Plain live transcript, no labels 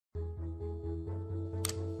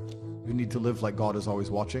You need to live like God is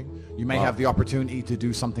always watching. You may have the opportunity to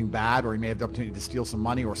do something bad, or you may have the opportunity to steal some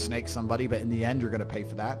money or snake somebody, but in the end, you're going to pay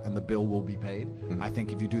for that, and the bill will be paid. I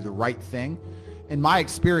think if you do the right thing, in my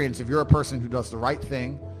experience, if you're a person who does the right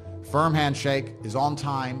thing, firm handshake, is on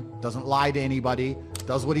time, doesn't lie to anybody,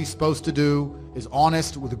 does what he's supposed to do, is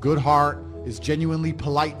honest with a good heart, is genuinely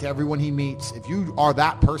polite to everyone he meets. If you are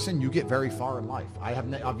that person, you get very far in life.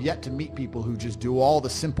 I've yet to meet people who just do all the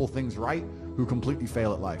simple things right, who completely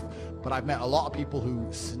fail at life. But I've met a lot of people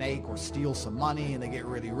who snake or steal some money and they get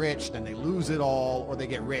really rich, then they lose it all, or they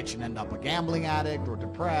get rich and end up a gambling addict or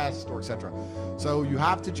depressed, or etc. So you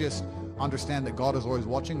have to just understand that God is always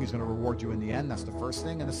watching. He's going to reward you in the end. That's the first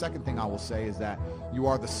thing. And the second thing I will say is that you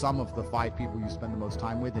are the sum of the 5 people you spend the most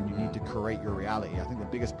time with, and you need to curate your reality. I think the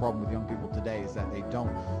biggest problem with young people today is that they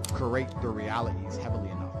don't curate their realities heavily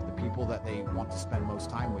enough. The people that they want to spend most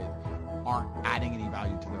time with aren't adding any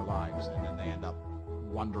value to their lives, and then they end up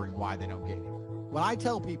wondering why they don't get it. When I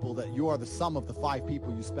tell people that you are the sum of the 5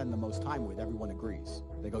 people you spend the most time with, everyone agrees.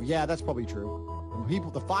 They go, yeah, that's probably true.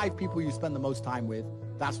 The 5 people you spend the most time with,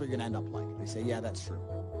 that's what you're gonna end up like. They say, yeah, that's true.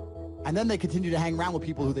 And then they continue to hang around with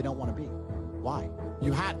people who they don't want to be. Why?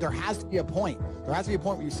 There has to be a point. There has to be a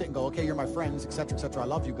point where you sit and go, okay, you're my friends, etc., etc. I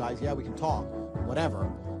love you guys. Yeah, we can talk, whatever.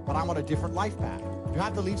 But I'm on a different life path. You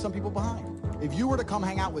have to leave some people behind. If you were to come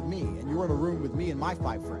hang out with me and you were in a room with me and my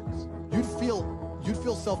 5 friends, you'd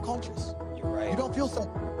feel self-conscious. You're right. You don't feel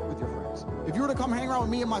self-conscious with your friends. If you were to come hang around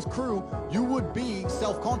with me and my crew, you would be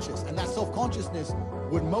self-conscious, and that self-consciousness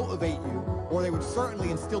would motivate you, or they would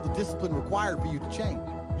certainly instill the discipline required for you to change.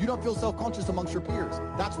 You don't feel self-conscious amongst your peers.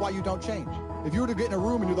 That's why you don't change. If you were to get in a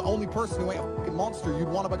room and you're the only person who ain't a fucking monster, you'd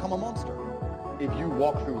want to become a monster. If you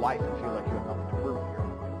walk through life and feel like you have nothing to prove, you're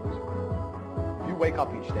a loser. If you wake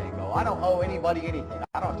up each day and go, I don't owe anybody anything,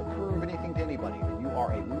 I don't have to prove anything to anybody, then you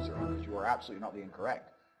are a loser, because you are absolutely not being correct.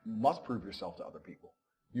 You must prove yourself to other people.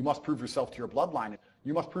 You must prove yourself to your bloodline.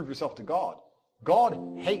 You must prove yourself to God. God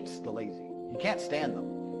hates the lazy. He can't stand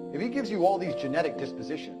them. If he gives you all these genetic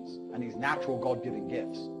dispositions and these natural God-given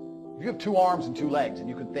gifts, if you have 2 arms and 2 legs and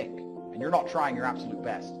you can think, and you're not trying your absolute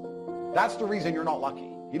best, that's the reason you're not lucky.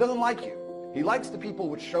 He doesn't like you. He likes the people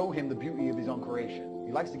which show him the beauty of his own creation.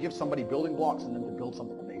 He likes to give somebody building blocks and then to build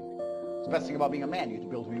something amazing. It's the best thing about being a man. You have to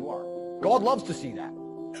build who you are. God loves to see that.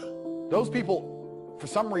 Those people, for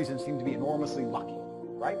some reason, seem to be enormously lucky,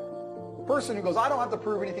 right? The person who goes, I don't have to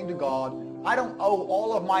prove anything to God. I don't owe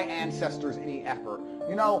all of my ancestors any effort.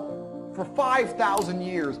 You know, for 5,000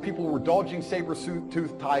 years, people were dodging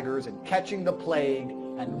saber-toothed tigers and catching the plague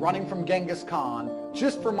and running from Genghis Khan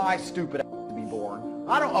just for my stupid ass to be born.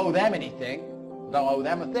 I don't owe them anything. I don't owe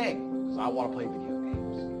them a thing, because I want to play video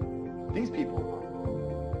games. These people are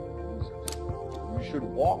losers. You should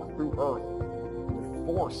walk through earth with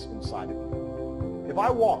force inside of you.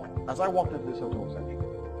 As I walked into this hotel reception,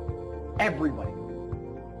 everybody,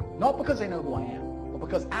 not because they know who I am, but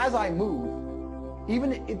because as I move,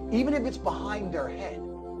 even if it's behind their head,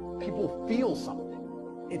 people feel something.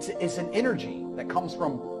 It's an energy that comes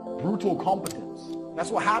from brutal competence. That's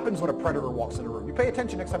what happens when a predator walks in a room. You pay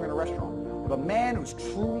attention next time you're in a restaurant. If a man who's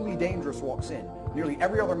truly dangerous walks in, nearly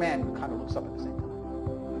every other man kind of looks up at the same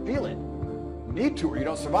time. Feel it. You need to, or you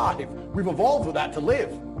don't survive. We've evolved with that to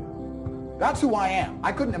live. That's who I am.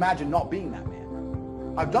 I couldn't imagine not being that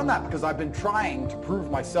man. I've done that because I've been trying to prove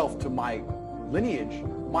myself to my lineage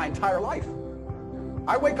my entire life.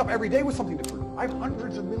 I wake up every day with something to prove. I have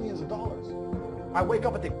hundreds of millions of dollars. I wake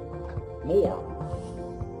up and think, more.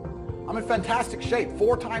 I'm in fantastic shape,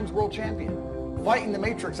 4 times world champion. Fighting the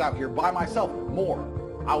matrix out here by myself, more.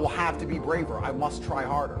 I will have to be braver. I must try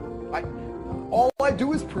harder. All I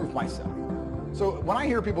do is prove myself. So when I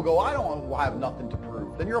hear people go, I don't have nothing to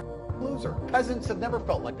prove, then you're a loser. Peasants have never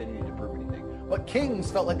felt like they needed to prove anything. But kings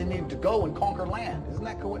felt like they needed to go and conquer land. Isn't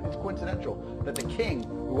that coincidental? That the king,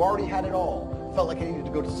 who already had it all, felt like he needed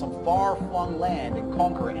to go to some far-flung land and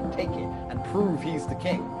conquer it and take it and prove he's the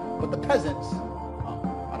king. But the peasants,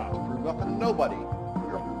 I don't have to prove nothing to nobody.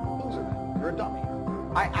 You're a loser, man. You're a dummy.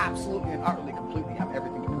 I absolutely and utterly, completely have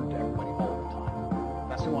everything to prove to everybody all the time.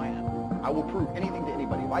 That's who I am. I will prove anything to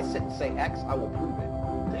anybody. If I sit and say X, I will prove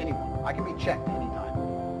it to anyone. I can be checked anytime.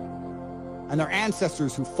 And their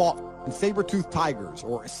ancestors who fought saber-toothed tigers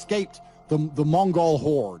or escaped the Mongol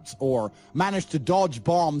hordes or managed to dodge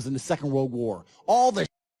bombs in the Second World War. All the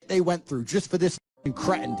shit they went through just for this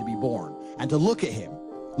cretin to be born. And to look at him,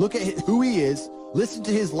 look at who he is, listen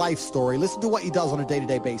to his life story, listen to what he does on a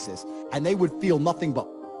day-to-day basis, and they would feel nothing but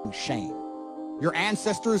shame. Your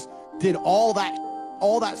ancestors did all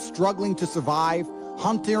that struggling to survive,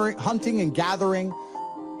 hunting and gathering,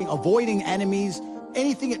 avoiding enemies,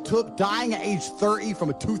 anything it took, dying at age 30 from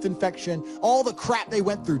a tooth infection, all the crap they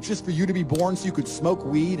went through just for you to be born so you could smoke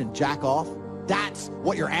weed and jack off. That's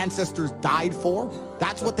what your ancestors died for.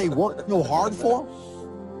 That's what they worked so hard for.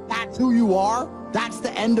 That's who you are. That's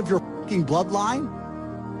the end of your fucking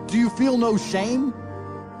bloodline. Do you feel no shame?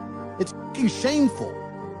 It's fucking shameful.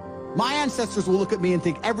 My ancestors will look at me and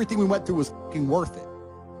think everything we went through was fucking worth it.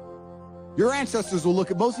 Your ancestors will look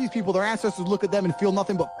at, most of these people, their ancestors look at them and feel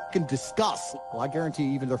nothing but fucking disgust. Well, I guarantee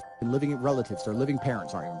even their fucking living relatives, their living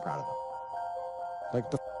parents aren't even proud of them. Like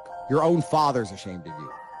your own father's ashamed of you,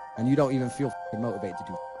 and you don't even feel fucking motivated to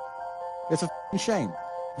do it. It's a fucking shame.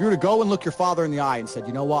 If you were to go and look your father in the eye and said,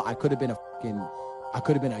 you know what, I could have been a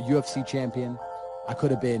UFC champion. I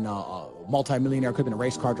could have been a multi-millionaire. I could have been a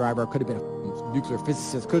race car driver. I could have been a nuclear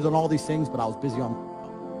physicist. Could have done all these things, but I was busy on.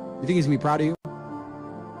 You think he's gonna be proud of you?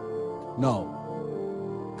 No.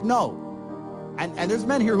 And there's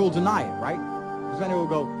men here who will deny it, right? There's men who will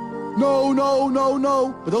go,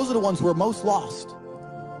 no. But those are the ones who are most lost.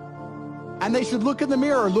 And they should look in the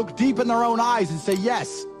mirror, look deep in their own eyes and say,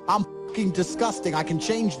 yes, I'm fucking disgusting. I can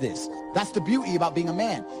change this. That's the beauty about being a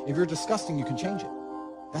man. If you're disgusting, you can change it.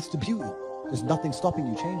 That's the beauty. There's nothing stopping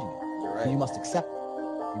you changing it. You're right. And you must accept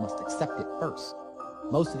it. You must accept it first.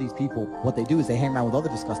 Most of these people, what they do is they hang around with other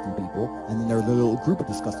disgusting people, and then they're a little group of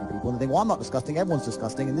disgusting people, and they think, well, I'm not disgusting, everyone's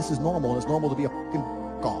disgusting, and this is normal, and it's normal to be a fucking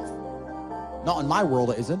golf. Not in my world,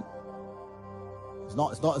 it isn't. It's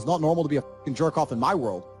not normal to be a fucking jerk off in my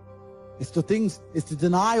world. It's the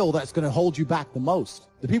denial that's going to hold you back the most.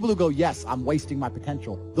 The people who go, yes, I'm wasting my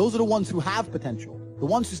potential. Those are the ones who have potential. The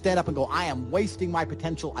ones who stand up and go, I am wasting my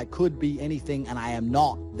potential. I could be anything, and I am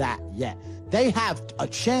not that yet. They have a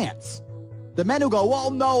chance. The men who go,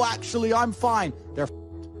 well, no, actually, I'm fine.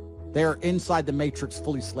 They're inside the matrix,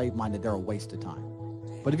 fully slave-minded. They're a waste of time.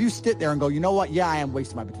 But if you sit there and go, you know what? Yeah, I am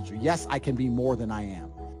wasting my potential. Yes, I can be more than I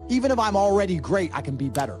am. Even if I'm already great, I can be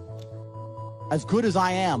better. As good as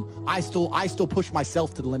I am, I still push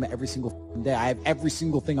myself to the limit every single day. I have every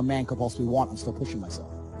single thing a man could possibly want. I'm still pushing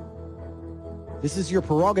myself. This is your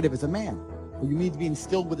prerogative as a man. You need to be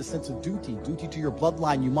instilled with a sense of duty to your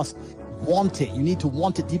bloodline. You must want it. You need to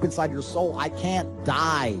want it deep inside your soul. I can't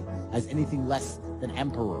die as anything less than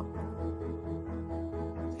emperor.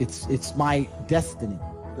 It's my destiny.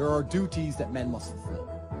 There are duties that men must fulfill,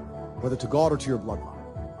 whether to God or to your bloodline.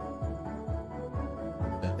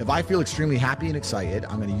 If I feel extremely happy and excited,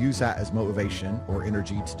 I'm going to use that as motivation or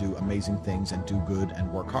energy to do amazing things and do good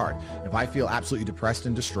and work hard. If I feel absolutely depressed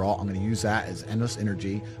and distraught, I'm going to use that as endless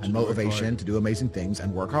energy and motivation to do amazing things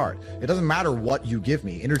and work hard. It doesn't matter what you give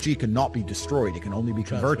me. Energy cannot be destroyed. It can only be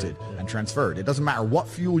converted and transferred. It doesn't matter what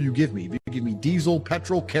fuel you give me. If you give me diesel,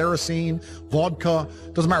 petrol, kerosene, vodka,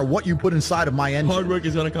 doesn't matter what you put inside of my engine. Hard work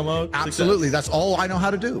is going to come out. Absolutely. Success. That's all I know how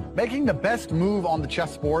to do. Making the best move on the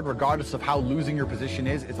chessboard, regardless of how losing your position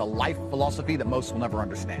is a life philosophy that most will never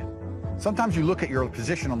understand. Sometimes you look at your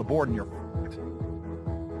position on the board and you're f***ed.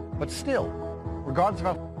 But still, regardless of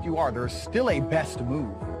how f***ed you are, there's still a best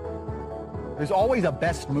move. There's always a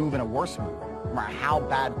best move and a worse move, no matter how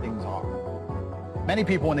bad things are. Many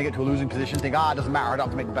people, when they get to a losing position, think, it doesn't matter, I don't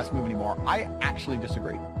have to make the best move anymore. I actually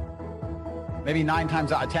disagree. Maybe 9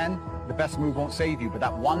 times out of 10, the best move won't save you, but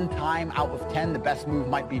that 1 time out of 10, the best move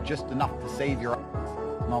might be just enough to save your ass.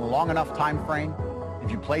 And on a long enough time frame, if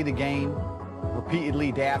you play the game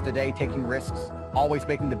repeatedly, day after day, taking risks, always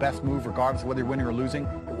making the best move regardless of whether you're winning or losing,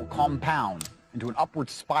 it will compound into an upward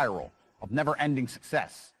spiral of never-ending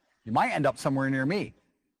success. You might end up somewhere near me.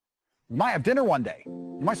 You might have dinner one day.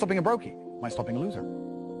 You might stop being a brokey. You might stop being a loser.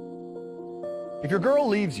 If your girl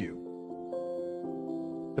leaves you,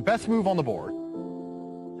 the best move on the board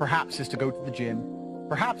perhaps is to go to the gym,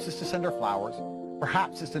 perhaps is to send her flowers,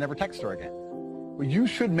 perhaps is to never text her again. But you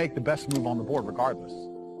should make the best move on the board regardless.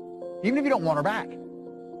 Even if you don't want her back,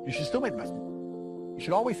 you should still make the best move. You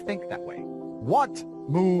should always think that way. What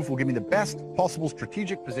move will give me the best possible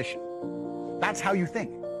strategic position? That's how you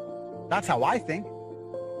think. That's how I think.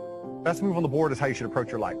 Best move on the board is how you should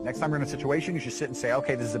approach your life. Next time you're in a situation, you should sit and say,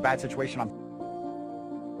 okay, this is a bad situation. But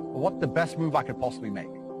what's the best move I could possibly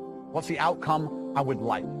make? What's the outcome I would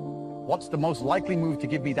like? What's the most likely move to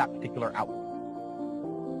give me that particular outcome?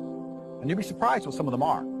 And you'd be surprised what some of them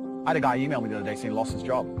are. I had a guy email me the other day saying he lost his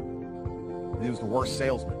job. And he was the worst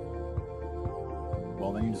salesman.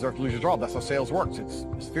 Well, then you deserve to lose your job. That's how sales works. It's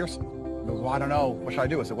fearsome. He goes, well, I don't know. What should I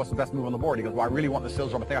do? I said, what's the best move on the board? He goes, well, I really want the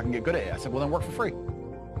sales job. I think I can get good at it. I said, well, then work for free.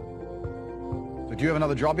 So do you have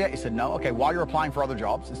another job yet? He said, no. Okay, while you're applying for other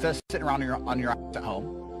jobs, instead of sitting around on your ass at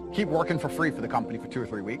home, keep working for free for the company for 2 or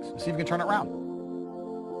 3 weeks and see if you can turn it around.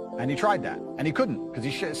 And he tried that. And he couldn't because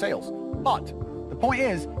he's shit at sales. But The point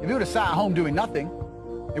is, if he would have sat at home doing nothing,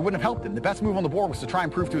 it wouldn't have helped him. The best move on the board was to try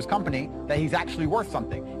and prove to his company that he's actually worth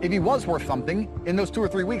something. If he was worth something, in those 2 or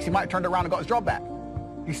 3 weeks, he might have turned around and got his job back.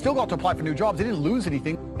 He still got to apply for new jobs. He didn't lose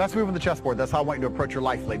anything. Let's move on the chessboard. That's how I want you to approach your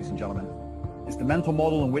life, ladies and gentlemen. It's the mental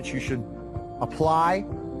model in which you should apply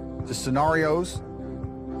to scenarios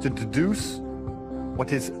to deduce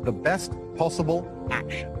what is the best possible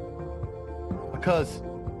action. Because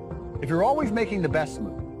if you're always making the best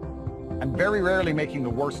move and very rarely making the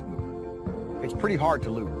worst move, it's pretty hard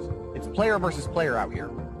to lose. It's player versus player out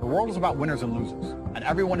here. The world is about winners and losers, and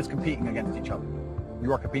everyone is competing against each other.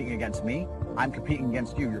 You are competing against me. I'm competing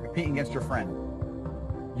against you. You're competing against your friend.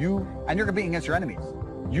 You're competing against your enemies.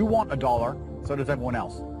 You want $1, so does everyone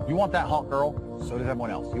else. You want that hot girl, so does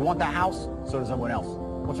everyone else. You want that house, so does everyone else.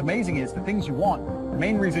 What's amazing is the things you want, the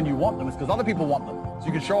main reason you want them is because other people want them. So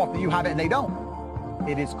you can show off that you have it and they don't.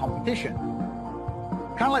 It is competition.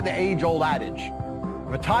 Kind of like the age-old adage.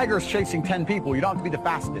 If a tiger is chasing 10 people, you don't have to be the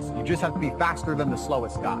fastest. You just have to be faster than the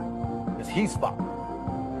slowest guy, because he's fucked.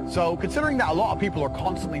 So considering that a lot of people are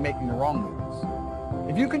constantly making the wrong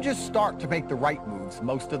moves, if you can just start to make the right moves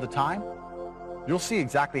most of the time, you'll see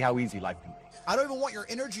exactly how easy life can be. I don't even want your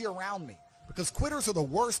energy around me, because quitters are the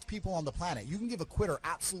worst people on the planet. You can give a quitter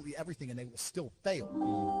absolutely everything and they will still fail.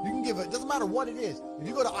 You can give it, doesn't matter what it is. If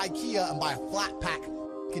you go to IKEA and buy a flat pack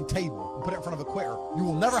table and put it in front of a quitter, you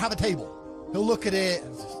will never have a table. He'll look at it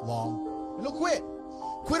and it's just long, and he'll quit.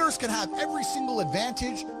 Quitters can have every single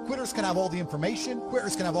advantage. Quitters can have all the information.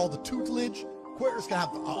 Quitters can have all the tutelage. Quitters can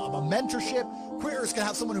have a mentorship. Quitters can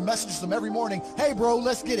have someone who messages them every morning, hey bro,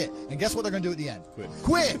 let's get it. And guess what they're gonna do at the end?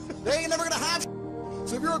 Quit. They ain't never gonna have.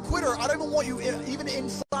 So if you're a quitter, I don't even want you even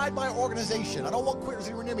inside my organization. I don't want quitters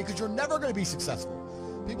anywhere near me, because you're never gonna be successful.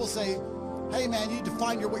 People say, hey man, you need to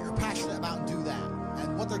find what you're passionate about and do that.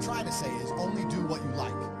 And what they're trying to say is only do what you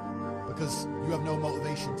like, because you have no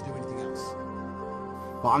motivation to do anything else.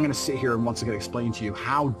 Well, I'm going to sit here and once again explain to you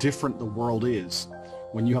how different the world is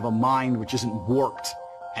when you have a mind which isn't warped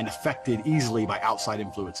and affected easily by outside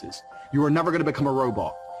influences. You are never going to become a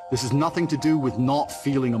robot. This has nothing to do with not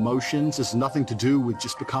feeling emotions. This has nothing to do with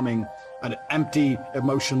just becoming an empty,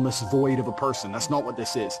 emotionless void of a person. That's not what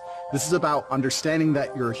this is. This is about understanding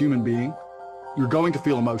that you're a human being. You're going to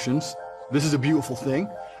feel emotions. This is a beautiful thing,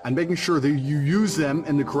 and making sure that you use them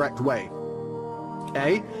in the correct way.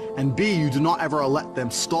 A, and B, you do not ever let them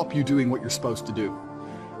stop you doing what you're supposed to do.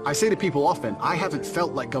 I say to people often, I haven't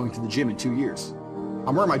felt like going to the gym in 2 years.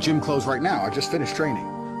 I'm wearing my gym clothes right now. I just finished training.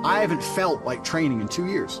 I haven't felt like training in 2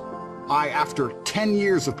 years. After 10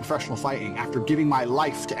 years of professional fighting, after giving my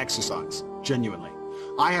life to exercise, genuinely,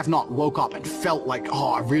 I have not woke up and felt like,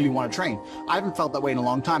 oh, I really want to train. I haven't felt that way in a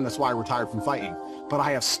long time. That's why I retired from fighting. But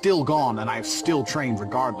I have still gone and I have still trained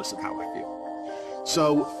regardless of how I feel.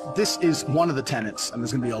 So this is one of the tenets, and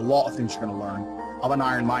there's going to be a lot of things you're going to learn, of an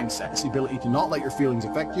iron mindset. It's the ability to not let your feelings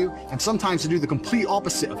affect you, and sometimes to do the complete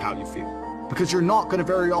opposite of how you feel. Because you're not going to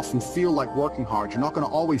very often feel like working hard. You're not going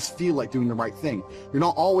to always feel like doing the right thing. You're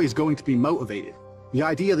not always going to be motivated. The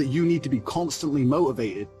idea that you need to be constantly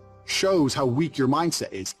motivated shows how weak your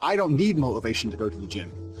mindset is. I don't need motivation to go to the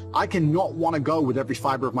gym. I can not want to go with every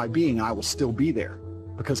fiber of my being, and I will still be there,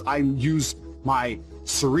 because I use my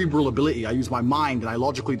cerebral ability, I use my mind, and I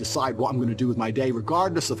logically decide what I'm going to do with my day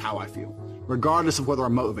regardless of how I feel, regardless of whether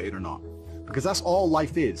I'm motivated or not. Because that's all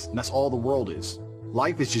life is, and that's all the world is.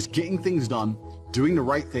 Life is just getting things done, doing the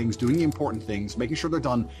right things, doing the important things, making sure they're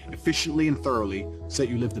done efficiently and thoroughly so that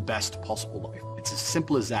you live the best possible life. It's as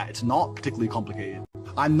simple as that. It's not particularly complicated.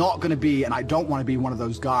 I'm not going to be, and I don't want to be, one of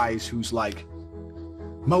those guys who's like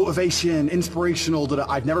motivation, inspirational.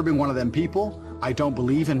 I've never been one of them people. I don't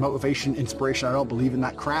believe in motivation, inspiration. I don't believe in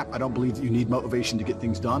that crap. I don't believe that you need motivation to get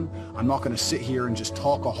things done. I'm not going to sit here and just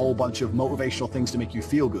talk a whole bunch of motivational things to make you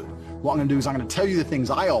feel good. What I'm going to do is I'm going to tell you the things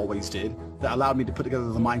I always did that allowed me to put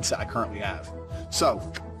together the mindset I currently have.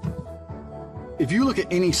 So, if you look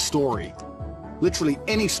at any story, literally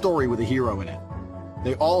any story with a hero in it,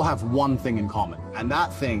 they all have one thing in common, and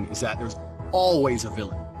that thing is that there's always a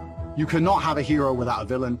villain. You cannot have a hero without a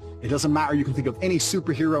villain. It doesn't matter. You can think of any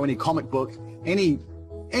superhero, any comic book, any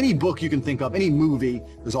book you can think of, any movie,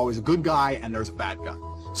 there's always a good guy and there's a bad guy.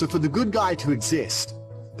 So for the good guy to exist,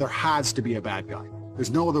 there has to be a bad guy.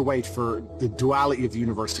 There's no other way for the duality of the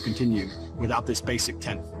universe to continue without this basic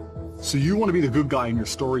tenet. So you want to be the good guy in your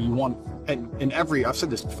story. You want, and I've said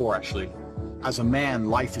this before actually, as a man,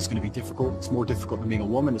 life is going to be difficult. It's more difficult than being a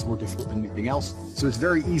woman. It's more difficult than anything else. So it's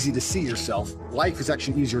very easy to see yourself. Life is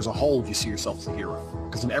actually easier as a whole if you see yourself as a hero.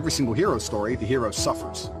 Because in every single hero story, the hero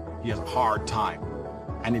suffers. He has a hard time.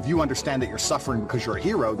 And if you understand that you're suffering because you're a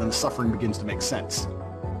hero, then the suffering begins to make sense.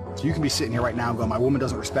 So you can be sitting here right now and going, my woman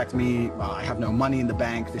doesn't respect me, I have no money in the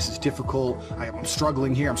bank, this is difficult, I'm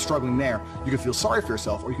struggling here, I'm struggling there. You can feel sorry for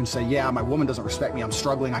yourself, or you can say, yeah, my woman doesn't respect me, I'm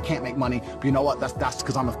struggling, I can't make money, but you know what, that's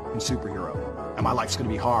because I'm a superhero, and my life's going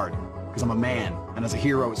to be hard, because I'm a man, and as a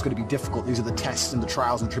hero, it's going to be difficult. These are the tests and the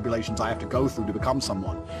trials and tribulations I have to go through to become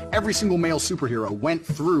someone. Every single male superhero went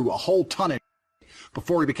through a whole ton of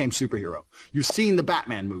before he became superhero. You've seen the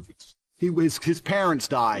Batman movies. His parents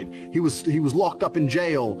died. He was locked up in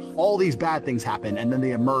jail. All these bad things happen, and then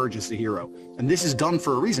they emerge as the hero. And this is done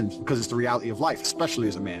for a reason, because it's the reality of life, especially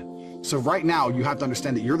as a man. So right now, you have to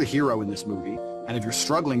understand that you're the hero in this movie, and if you're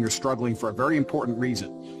struggling for a very important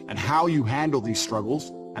reason. And how you handle these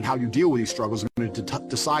struggles and how you deal with these struggles are going to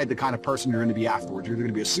decide the kind of person you're going to be afterwards. You're either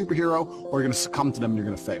going to be a superhero, or you're going to succumb to them and you're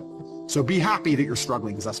going to fail. So be happy that you're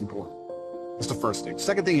struggling, because that's important. That's the first thing.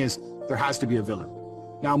 Second thing is, there has to be a villain.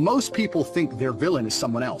 Now, most people think their villain is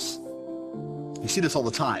someone else. You see this all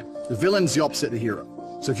the time. The villain's the opposite of the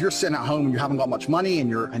hero. So if you're sitting at home and you haven't got much money and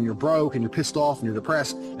you're broke and you're pissed off and you're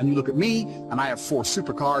depressed, and you look at me and I have 4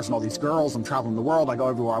 supercars and all these girls, I'm traveling the world, I go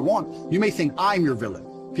everywhere I want, you may think I'm your villain.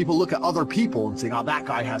 People look at other people and say, oh, that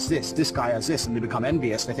guy has this guy has this, and they become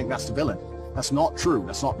envious and they think that's the villain. That's not true.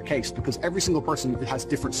 That's not the case, because every single person has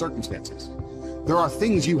different circumstances. There are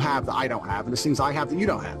things you have that I don't have, and there's things I have that you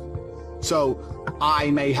don't have. So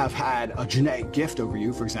I may have had a genetic gift over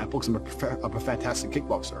you, for example, because I'm a fantastic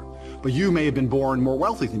kickboxer. But you may have been born more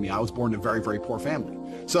wealthy than me. I was born in a very, very poor family.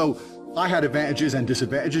 So I had advantages and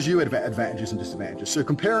disadvantages. You had advantages and disadvantages. So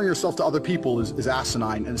comparing yourself to other people is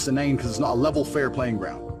asinine, and it's inane because it's not a level, fair playing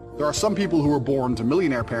ground. There are some people who are born to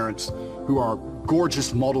millionaire parents who are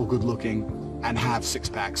gorgeous, model, good-looking, and have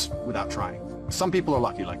 6-packs without trying. Some people are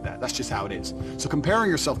lucky like that. That's just how it is. So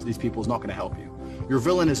comparing yourself to these people is not going to help you. Your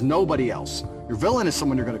villain is nobody else. Your villain is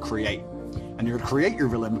someone you're going to create. And you're going to create your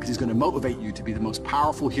villain because he's going to motivate you to be the most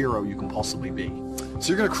powerful hero you can possibly be. So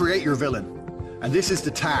you're going to create your villain. And this is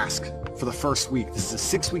the task for the first week. This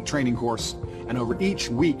is a 6-week training course. And over each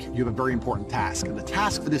week, you have a very important task. And the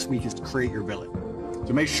task for this week is to create your villain.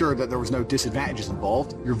 To make sure that there was no disadvantages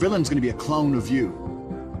involved, your villain's going to be a clone of you.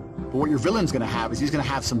 But what your villain's going to have is he's going to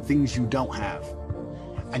have some things you don't have.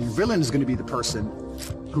 And your villain is going to be the person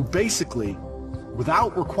who basically,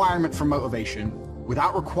 without requirement for motivation,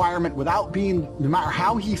 without being, no matter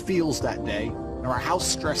how he feels that day, no matter how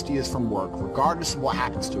stressed he is from work, regardless of what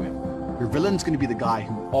happens to him, your villain's going to be the guy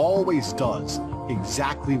who always does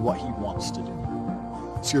exactly what he wants to do.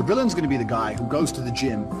 So your villain's going to be the guy who goes to the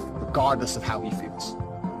gym regardless of how he feels.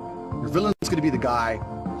 Your villain's going to be the guy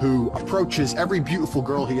who approaches every beautiful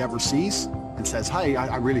girl he ever sees and says, hey,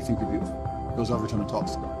 I really think you're beautiful. Goes over to him and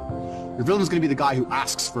talks to them. Your villain's going to be the guy who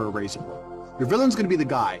asks for a raise at work. Your villain's going to be the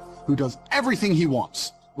guy who does everything he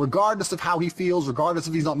wants, regardless of how he feels, regardless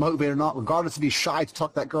if he's not motivated or not, regardless if he's shy to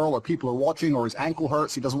talk to that girl, or people are watching, or his ankle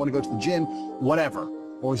hurts, he doesn't want to go to the gym, whatever.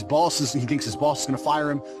 Or he thinks his boss is going to fire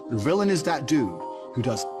him. Your villain is that dude who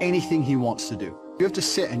does anything he wants to do. You have to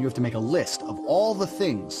sit and you have to make a list of all the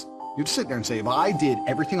things. You have to sit there and say, if I did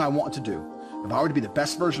everything I want to do, if I were to be the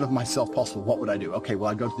best version of myself possible, what would I do? Okay,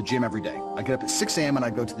 well, I'd go to the gym every day. I get up at 6 a.m. and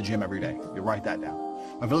I'd go to the gym every day. You write that down.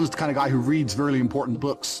 My villain's the kind of guy who reads really important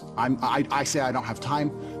books. I say I don't have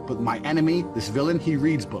time, but my enemy, this villain, he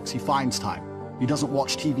reads books. He finds time. He doesn't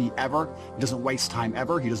watch TV ever. He doesn't waste time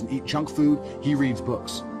ever. He doesn't eat junk food. He reads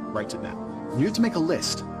books. Writes it down. And you have to make a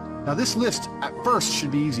list. Now, this list at first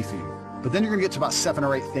should be easy for you, but then you're going to get to about 7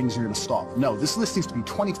 or 8 things and you're going to stop. No, this list needs to be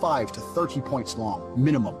 25 to 30 points long,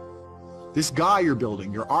 minimum. This guy you're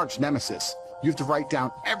building, your arch nemesis, you have to write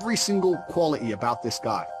down every single quality about this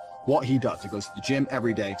guy. What he does. He goes to the gym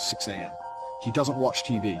every day, 6 a.m. He doesn't watch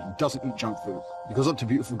TV. He doesn't eat junk food. He goes up to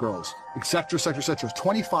beautiful girls, etc., etc., etc.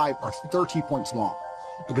 25 or 30 points long.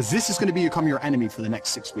 Because this is going to become your enemy for the next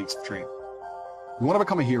 6 weeks of training. You want to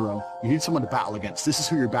become a hero, you need someone to battle against. This is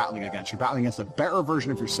who you're battling against. You're battling against a better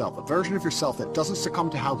version of yourself, a version of yourself that doesn't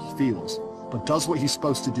succumb to how he feels, but does what he's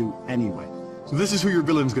supposed to do anyway. So this is who your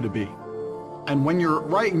villain's going to be. And when you're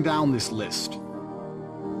writing down this list,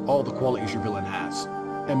 all the qualities your villain has,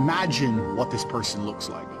 imagine what this person looks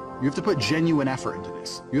like. You have to put genuine effort into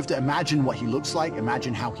this. You have to imagine what he looks like,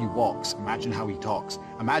 imagine how he walks, imagine how he talks,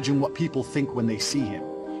 imagine what people think when they see him.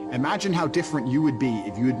 Imagine how different you would be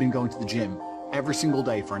if you had been going to the gym every single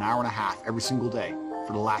day for an hour and a half, every single day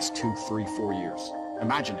for the last 2, 3, 4 years.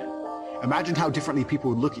 Imagine it. Imagine how differently people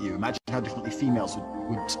would look at you. Imagine how differently females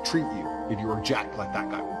would treat you if you were jacked like that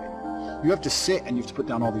guy would be. You have to sit and you have to put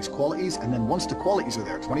down all these qualities, and then once the qualities are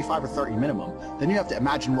there, 25 or 30 minimum, then you have to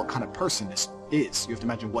imagine what kind of person this is. You have to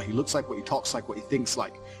imagine what he looks like, what he talks like, what he thinks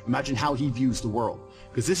like. Imagine how he views the world,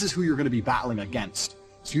 because this is who you're going to be battling against.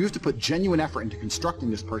 So you have to put genuine effort into constructing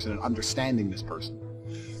this person and understanding this person.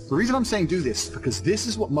 The reason I'm saying do this is because this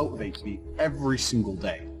is what motivates me every single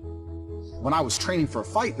day. When I was training for a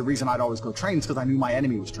fight, the reason I'd always go train is because I knew my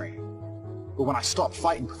enemy was training. But when I stopped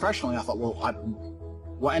fighting professionally, I thought, well,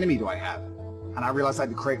 what enemy do I have? And I realized I had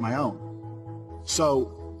to create my own. So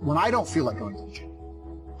when I don't feel like going to the gym,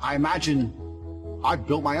 I imagine I've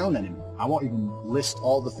built my own enemy. I won't even list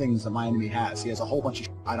all the things that my enemy has. He has a whole bunch of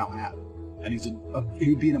shit I don't have. And he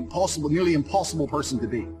would be an nearly impossible person to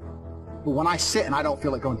be. But when I sit and I don't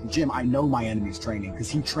feel like going to the gym, I know my enemy's training because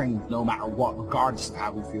he trains no matter what, regardless of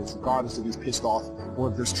how he feels, regardless if he's pissed off or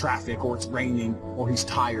if there's traffic or it's raining or he's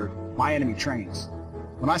tired. My enemy trains.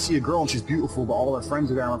 When I see a girl and she's beautiful but all her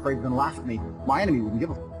friends are there and I'm afraid they're going to laugh at me, my enemy wouldn't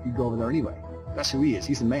give a f***. He'd go over there anyway. That's who he is.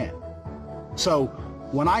 He's a man. So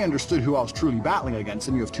when I understood who I was truly battling against,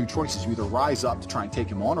 then you have two choices. You either rise up to try and take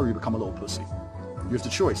him on or you become a little pussy. You have the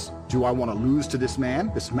choice. Do I want to lose to this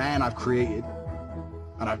man I've created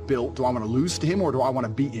and I've built? Do I want to lose to him or do I want to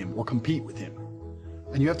beat him or compete with him?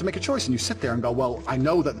 And you have to make a choice and you sit there and go, well, I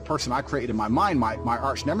know that the person I created in my mind, my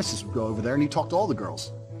arch nemesis would go over there and he'd talk to all the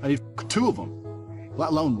girls. And he'd f*** two of them, let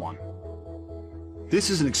alone one. This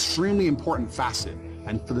is an extremely important facet.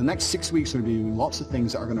 And for the next 6 weeks, we're going to be doing lots of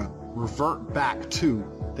things that are going to revert back to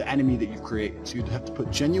the enemy that you've created. So you have to put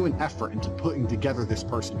genuine effort into putting together this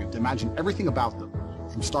person. You have to imagine everything about them.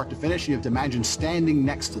 From start to finish, you have to imagine standing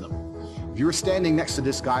next to them. If you were standing next to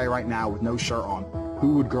this guy right now with no shirt on,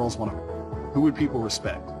 who would girls want to, who would people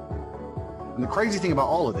respect? And the crazy thing about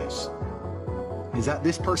all of this is that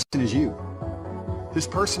this person is you. This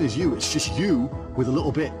person is you. It's just you with a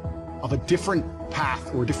little bit of a different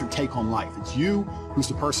path or a different take on life. It's you who's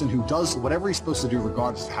the person who does whatever he's supposed to do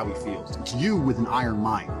regardless of how he feels. It's you with an iron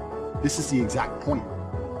mind. This is the exact point.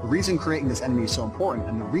 The reason creating this enemy is so important,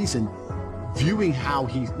 and the reason viewing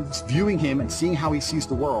him and seeing how he sees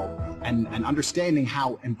the world and understanding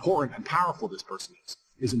how important and powerful this person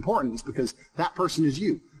is important is because that person is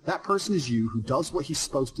you. That person is you who does what he's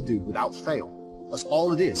supposed to do without fail. That's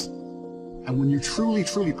all it is. And when you truly,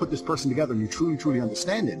 truly put this person together and you truly, truly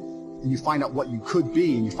understand it, and you find out what you could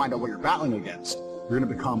be and you find out what you're battling against, you're going to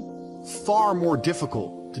become far more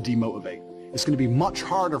difficult to demotivate. It's going to be much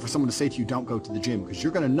harder for someone to say to you, don't go to the gym, because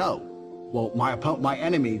you're going to know, well, my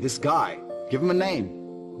enemy, this guy, give him a name,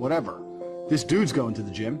 whatever. This dude's going to the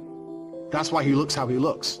gym. That's why he looks how he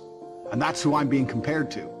looks. And that's who I'm being compared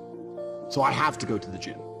to. So I have to go to the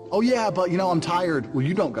gym. Oh yeah, but I'm tired. Well,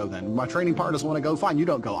 you don't go then. My training partner doesn't want to go. Fine, you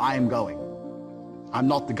don't go. I am going. I'm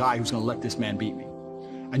not the guy who's going to let this man beat me.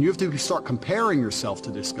 And you have to start comparing yourself to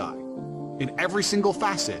this guy in every single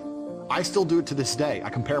facet. I still do it to this day. I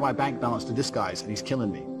compare my bank balance to this guy's and he's killing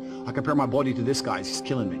me. I compare my body to this guy's, he's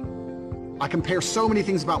killing me. I compare so many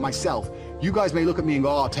things about myself. You guys may look at me and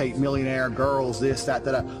go, oh, Tate, millionaire, girls, this, that,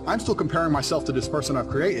 that. I'm still comparing myself to this person I've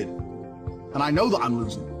created. And I know that I'm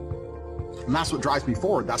losing. And that's what drives me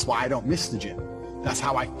forward. That's why I don't miss the gym. That's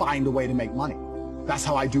how I find a way to make money. That's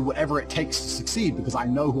how I do whatever it takes to succeed, because I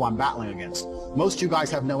know who I'm battling against. Most of you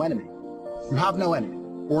guys have no enemy. You have no enemy.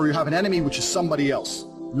 Or you have an enemy which is somebody else.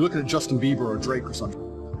 You look at Justin Bieber or Drake or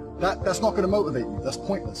something. That's not going to motivate you. That's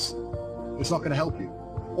pointless. It's not going to help you.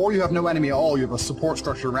 Or you have no enemy at all. You have a support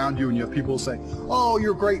structure around you and you have people who say, oh,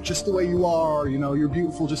 you're great just the way you are. You're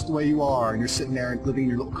beautiful just the way you are. And you're sitting there and living in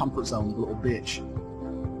your little comfort zone, you little bitch.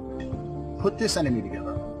 Put this enemy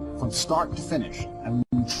together from start to finish. And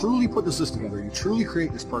when you truly put this list together, you truly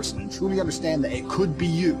create this person and truly understand that it could be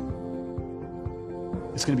you,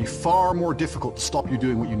 it's going to be far more difficult to stop you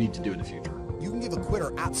doing what you need to do in the future. You can give a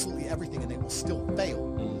quitter absolutely everything and they will still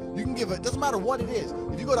fail. You can give it, doesn't matter what it is.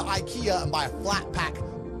 If you go to IKEA and buy a flat pack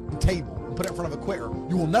table and put it in front of a quitter,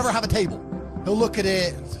 you will never have a table. He'll look at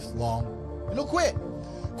it, it's just long, and he'll quit.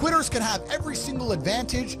 Quitters can have every single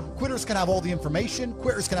advantage. Quitters can have all the information.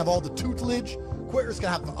 Quitters can have all the tutelage. Quitters can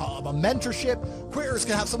have a mentorship. Quitters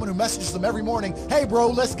can have someone who messages them every morning, hey bro,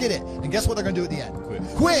 let's get it. And guess what they're gonna do at the end?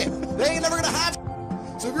 Quit. They ain't never gonna have.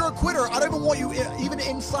 So if you're a quitter, I don't even want you even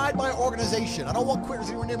inside my organization. I don't want quitters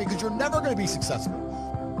anywhere near me because you're never gonna be successful.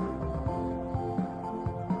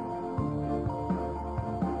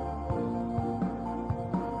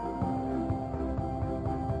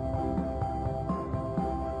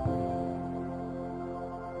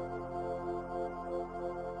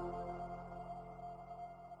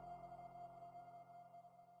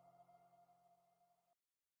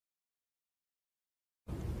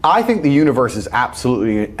 I think the universe is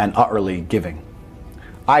absolutely and utterly giving.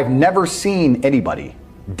 I've never seen anybody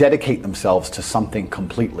dedicate themselves to something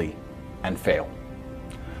completely and fail.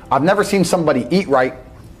 I've never seen somebody eat right,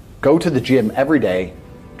 go to the gym every day,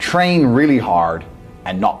 train really hard,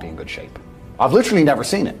 and not be in good shape. I've literally never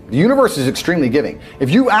seen it. The universe is extremely giving.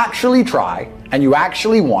 If you actually try and you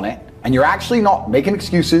actually want it and you're actually not making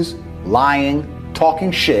excuses, lying,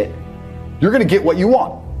 talking shit, you're gonna get what you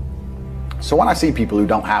want. So when I see people who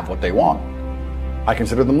don't have what they want, I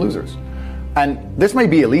consider them losers. And this may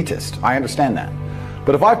be elitist, I understand that.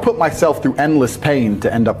 But if I put myself through endless pain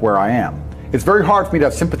to end up where I am, it's very hard for me to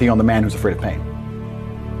have sympathy on the man who's afraid of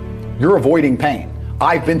pain. You're avoiding pain.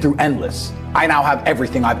 I've been through endless. I now have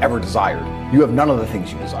everything I've ever desired. You have none of the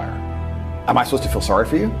things you desire. Am I supposed to feel sorry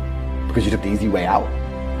for you because you took the easy way out?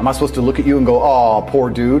 Am I supposed to look at you and go, oh, poor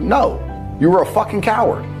dude? No, you were a fucking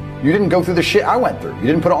coward. You didn't go through the shit I went through. You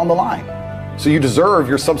didn't put it on the line. So you deserve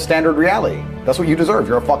your substandard reality. That's what you deserve.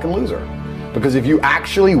 You're a fucking loser. Because if you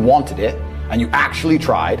actually wanted it and you actually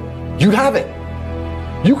tried, you'd have it.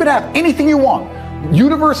 You could have anything you want.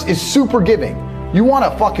 Universe is super giving. You want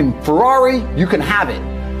a fucking Ferrari, you can have it.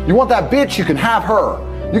 You want that bitch, you can have her.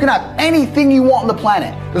 You can have anything you want on the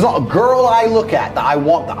planet. There's not a girl I look at that I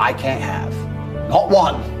want that I can't have. Not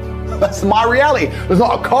one. That's my reality. There's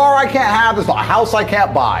not a car I can't have. There's not a house I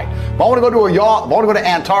can't buy. If I want to go to a yacht, if I want to go to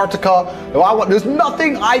Antarctica, there's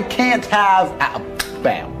nothing I can't have.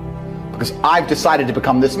 Bam. Because I've decided to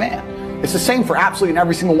become this man. It's the same for absolutely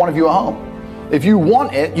every single one of you at home. If you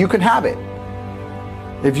want it, you can have it.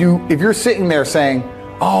 If you're sitting there saying,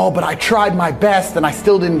 oh, but I tried my best and I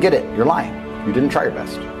still didn't get it, you're lying. You didn't try your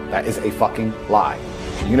best. That is a fucking lie.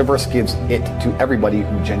 The universe gives it to everybody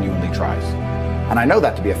who genuinely tries. And I know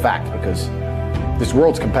that to be a fact because this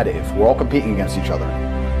world's competitive. We're all competing against each other.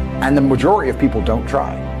 And the majority of people don't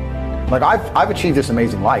try. Like I've achieved this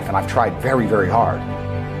amazing life and I've tried very, very hard.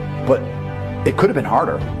 But it could have been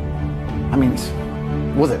harder. I mean,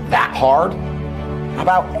 was it that hard?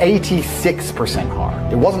 About 86%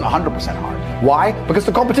 hard. It wasn't 100% hard. Why? Because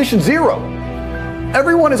the competition's zero.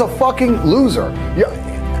 Everyone is a fucking loser.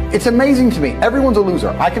 It's amazing to me. Everyone's a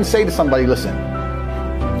loser. I can say to somebody, listen,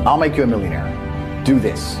 I'll make you a millionaire. Do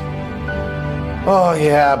this. Oh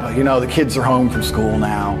yeah, but you know, the kids are home from school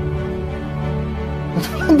now.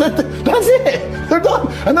 That's it. They're done.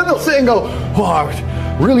 And then they'll sit and go, oh,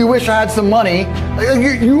 I really wish I had some money.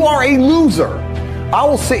 You are a loser. I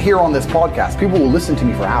will sit here on this podcast. People will listen to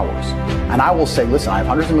me for hours. And I will say, listen, I have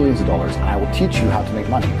hundreds of millions of dollars and I will teach you how to make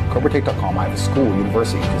money. CobraTake.com, I have a school,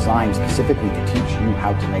 university designed specifically to teach you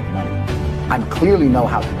how to make money. I clearly know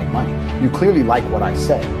how to make money. You clearly like what I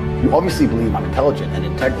say. You obviously believe I'm intelligent and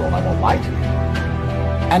integral and I won't lie to you.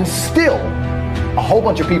 And still, a whole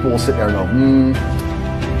bunch of people will sit there and go,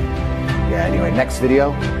 yeah, anyway, next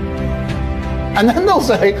video. And then they'll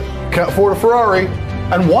say, can't afford a Ferrari,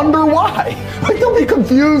 and wonder why. Like they'll be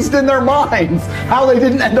confused in their minds how they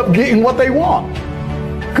didn't end up getting what they want.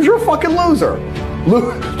 Because you're a fucking loser.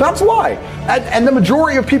 That's why. And the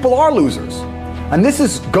majority of people are losers. And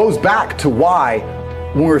this goes back to why,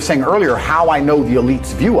 when we were saying earlier, how I know the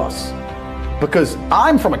elites view us. Because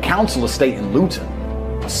I'm from a council estate in Luton,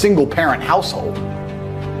 a single parent household.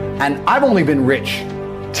 And I've only been rich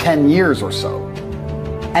 10 years or so.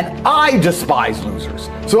 And I despise losers.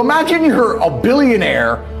 So imagine you're a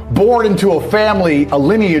billionaire born into a family, a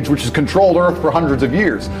lineage which has controlled Earth for hundreds of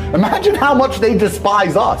years. Imagine how much they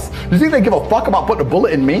despise us. You think they give a fuck about putting a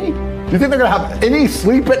bullet in me? You think they're gonna have any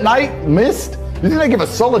sleep at night missed? You think they give a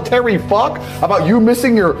solitary fuck about you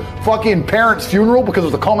missing your fucking parents' funeral because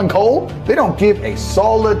of the common cold? They don't give a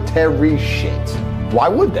solitary shit. Why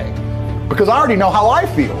would they? Because I already know how I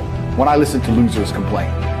feel when I listen to losers complain.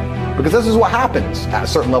 Because this is what happens at a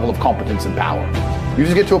certain level of competence and power. You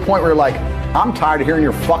just get to a point where you're like, I'm tired of hearing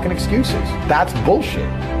your fucking excuses. That's bullshit.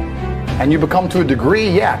 And you become, to a degree,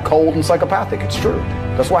 yeah, cold and psychopathic. It's true.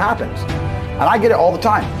 That's what happens. And I get it all the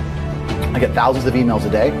time. I get thousands of emails a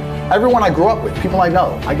day. Everyone I grew up with, people I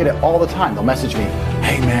know, I get it all the time. They'll message me,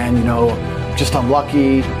 hey man, you know, just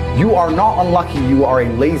unlucky. You are not unlucky. You are a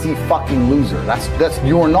lazy fucking loser.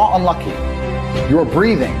 You are not unlucky. You're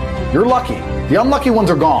breathing. You're lucky. The unlucky ones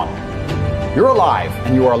are gone. You're alive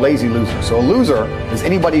and you are a lazy loser. So a loser is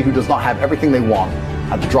anybody who does not have everything they want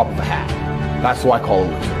at the drop of a hat. That's who I call a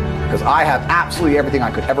loser. Because I have absolutely everything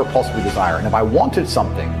I could ever possibly desire. And if I wanted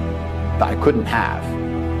something that I couldn't have,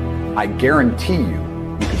 I guarantee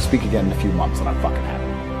you could speak again in a few months and I'd fucking have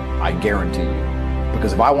it. I guarantee you.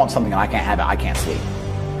 Because if I want something and I can't have it, I can't sleep.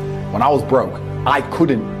 When I was broke, I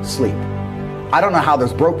couldn't sleep. I don't know how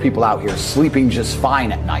there's broke people out here sleeping just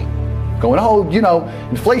fine at night. Going, oh, you know,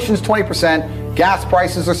 inflation's 20%, gas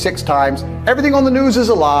prices are 6 times, everything on the news is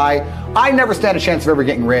a lie, I never stand a chance of ever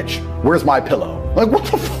getting rich, where's my pillow? Like, what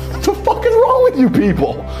the fuck is wrong with you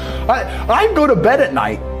people? I'd go to bed at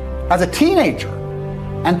night as a teenager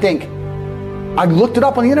and think, I looked it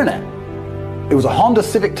up on the internet. It was a Honda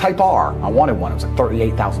Civic Type R. I wanted one. It was like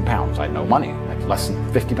 38,000 pounds. I had no money. I had less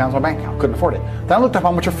than 50 pounds on my bank account. Couldn't afford it. Then I looked up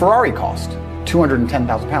how much a Ferrari cost.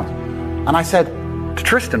 210,000 pounds. And I said to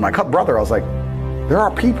Tristan, my brother, I was like, there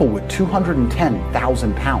are people with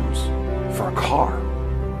 210,000 pounds for a car.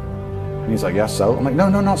 And he's like, yes, so? I'm like, no,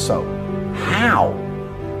 not so. How?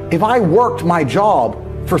 If I worked my job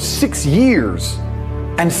for 6 years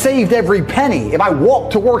and saved every penny, if I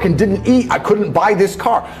walked to work and didn't eat, I couldn't buy this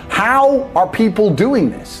car. How are people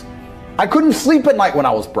doing this? I couldn't sleep at night when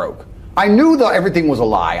I was broke. I knew that everything was a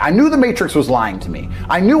lie. I knew the Matrix was lying to me.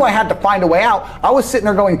 I knew I had to find a way out. I was sitting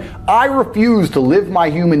there going, I refuse to live my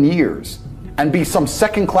human years and be some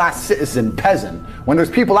second-class citizen peasant when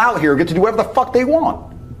there's people out here who get to do whatever the fuck they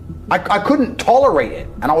want. I couldn't tolerate it,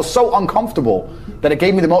 and I was so uncomfortable that it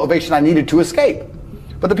gave me the motivation I needed to escape.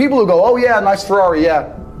 But the people who go, oh yeah, nice Ferrari, yeah.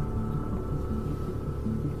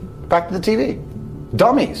 Back to the TV.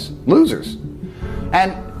 Dummies, losers.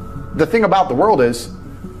 And the thing about the world is,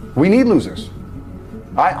 we need losers.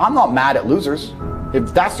 I'm not mad at losers.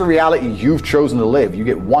 If that's the reality you've chosen to live, you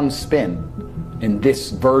get one spin in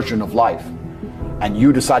this version of life, and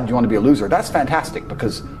you decide you want to be a loser, that's fantastic,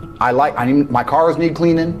 because my cars need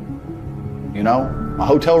cleaning, you know, my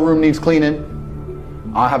hotel room needs cleaning,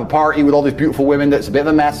 I have a party with all these beautiful women that's a bit of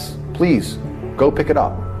a mess. Please, go pick it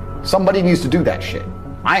up. Somebody needs to do that shit.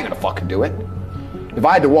 I ain't gonna fucking do it. If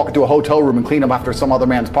I had to walk into a hotel room and clean up after some other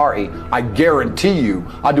man's party, I guarantee you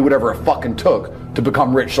I'd do whatever it fucking took to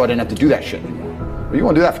become rich so I didn't have to do that shit anymore. But you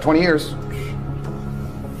wanna do that for 20 years?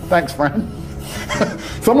 Thanks, friend.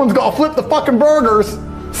 Someone's gotta flip the fucking burgers.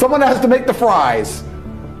 Someone has to make the fries.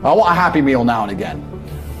 I want a Happy Meal now and again.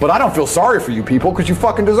 But I don't feel sorry for you people, because you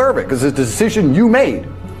fucking deserve it, because it's a decision you made.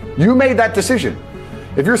 You made that decision.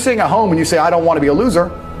 If you're sitting at home and you say, I don't want to be a loser,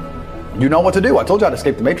 you know what to do. I told you how to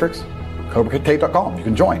escape the Matrix. CobraTate.com. You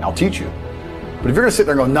can join. I'll teach you. But if you're going to sit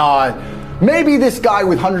there and go, nah, maybe this guy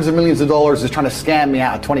with hundreds of millions of dollars is trying to scam me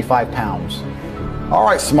out of 25 pounds. All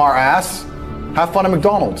right, smart ass. Have fun at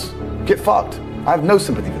McDonald's. Get fucked. I have no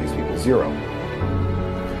sympathy for these people. Zero.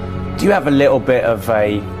 Do you have a little bit of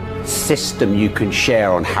a system you can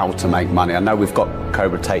share on how to make money? I know we've got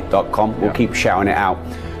CobraTate.com. We'll keep shouting it out.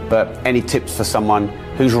 But any tips for someone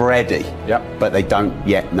who's ready, but they don't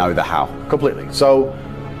yet know the how? Completely. So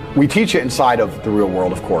we teach it inside of the real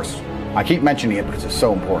world, of course. I keep mentioning it because it's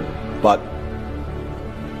so important. But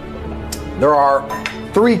there are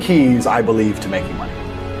 3 keys, I believe, to making money.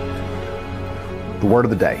 The word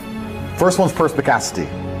of the day. First one's perspicacity.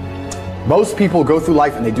 Most people go through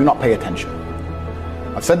life and they do not pay attention.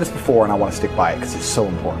 I've said this before and I want to stick by it because it's so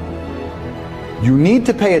important. You need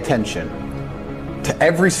to pay attention to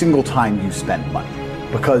every single time you spend money,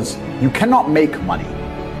 because you cannot make money.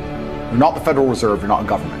 You're not the Federal Reserve, you're not a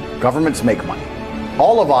government. Governments make money.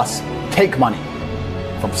 All of us take money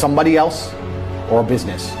from somebody else or a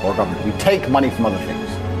business or a government. We take money from other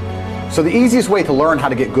things. So the easiest way to learn how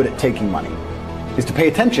to get good at taking money is to pay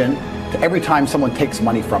attention to every time someone takes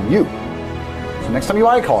money from you. So next time you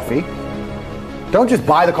buy a coffee, don't just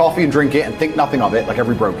buy the coffee and drink it and think nothing of it like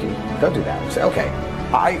every brokey. Don't do that. Say, okay,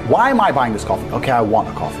 why am I buying this coffee? Okay, I want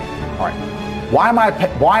a coffee. All right. Why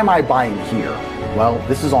am I buying here? Well,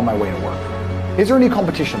 this is on my way to work. Is there any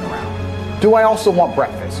competition around? Do I also want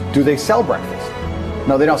breakfast? Do they sell breakfast?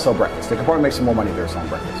 No, they don't sell breakfast. They could probably make some more money if they're selling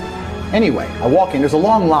breakfast. Anyway, I walk in, there's a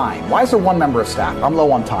long line. Why is there one member of staff? I'm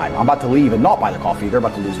low on time. I'm about to leave and not buy the coffee. They're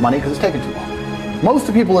about to lose money because it's taking too long. Most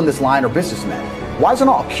of the people in this line are businessmen. Why is there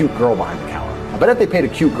not a cute girl behind the counter? I bet if they paid a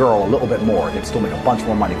cute girl a little bit more, they'd still make a bunch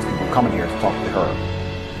more money because people come in here to talk to her.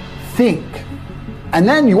 Think. And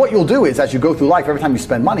then what you'll do is, as you go through life, every time you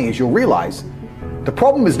spend money, is you'll realize the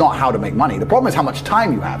problem is not how to make money. The problem is how much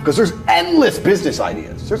time you have, because there's endless business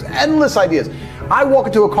ideas. There's endless ideas. I walk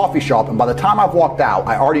into a coffee shop, and by the time I've walked out,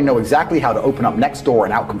 I already know exactly how to open up next door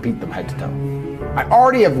and outcompete them head to toe. I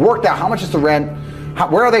already have worked out how much is the rent,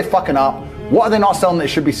 where are they fucking up, what are they not selling that they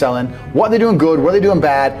should be selling, what are they doing good, what are they doing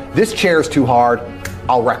bad, this chair is too hard,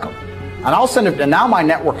 I'll wreck them. And I'll send it, and now my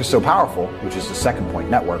network is so powerful, which is the second point,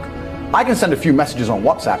 network, I can send a few messages on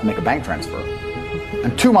WhatsApp and make a bank transfer.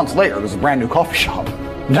 And 2 months later, there's a brand new coffee shop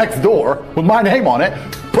next door with my name on it,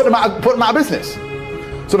 put them out of business.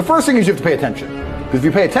 So the first thing is you have to pay attention. Because if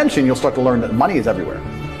you pay attention, you'll start to learn that money is everywhere.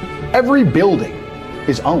 Every building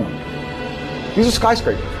is owned. These are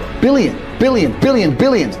skyscrapers.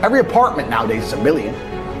 Billions. Every apartment nowadays is a million.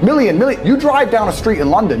 You drive down a street in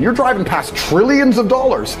London, you're driving past trillions of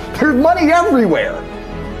dollars. There's money everywhere.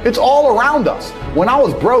 It's all around us. When I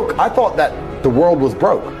was broke, I thought that the world was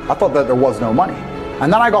broke. I thought that there was no money.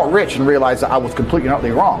 And then I got rich and realized that I was completely and utterly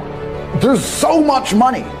wrong. There's so much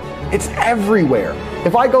money. It's everywhere.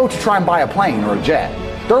 If I go to try and buy a plane or a jet,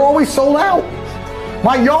 they're always sold out.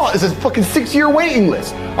 My yacht is a fucking 6-year waiting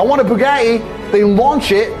list. I want a Bugatti, they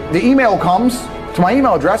launch it, the email comes to my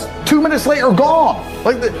email address, 2 minutes later, gone.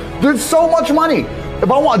 Like, there's so much money. If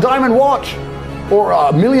I want a diamond watch, or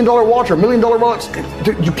 $1 million watch, or $1 million watch,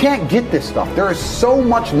 you can't get this stuff. There is so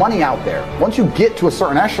much money out there. Once you get to a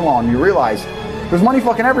certain echelon, you realize there's money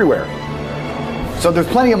fucking everywhere. So there's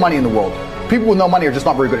plenty of money in the world. People with no money are just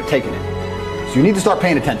not very good at taking it. So you need to start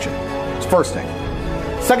paying attention. It's the first thing.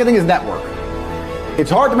 Second thing is network.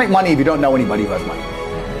 It's hard to make money if you don't know anybody who has money.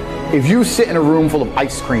 If you sit in a room full of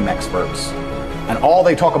ice cream experts and all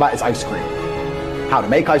they talk about is ice cream, how to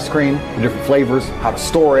make ice cream, the different flavors, how to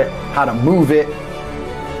store it, how to move it,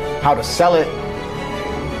 how to sell it,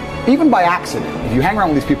 even by accident, if you hang around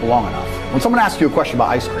with these people long enough, when someone asks you a question about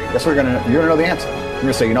ice cream, guess what you're gonna know the answer. You're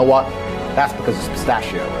gonna say, you know what? That's because it's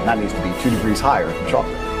pistachio, and that needs to be 2 degrees higher than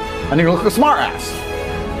chocolate. And you're gonna look like a smart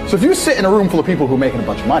ass. So if you sit in a room full of people who are making a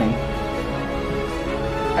bunch of money,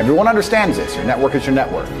 everyone understands this. Your network is your net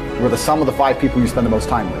worth. You're the sum of the 5 people you spend the most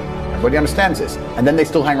time with. Everybody understands this. And then they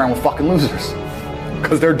still hang around with fucking losers.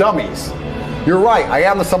 Because they're dummies. You're right, I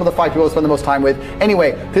am the sum of the 5 people I spend the most time with.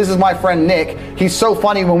 Anyway, this is my friend Nick. He's so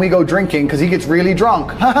funny when we go drinking because he gets really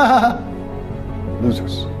drunk.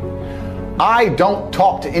 Losers. I don't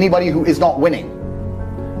talk to anybody who is not winning.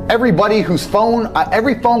 Everybody whose phone,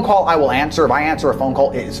 every phone call I will answer, if I answer a phone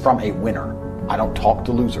call, it is from a winner. I don't talk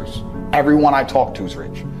to losers. Everyone I talk to is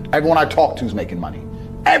rich. Everyone I talk to is making money.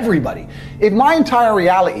 Everybody. If my entire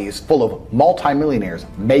reality is full of multimillionaires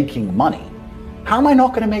making money, how am I not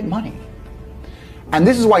going to make money? And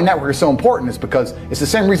this is why network is so important, is because it's the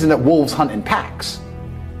same reason that wolves hunt in packs.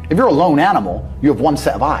 If you're a lone animal, you have one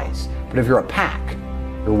set of eyes. But if you're a pack,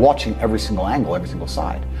 you're watching every single angle, every single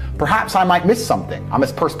side. Perhaps I might miss something. I'm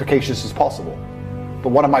as perspicacious as possible. But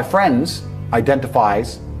one of my friends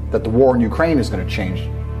identifies that the war in Ukraine is going to change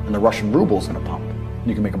and the Russian ruble is going to pump.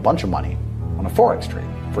 You can make a bunch of money on a Forex trade,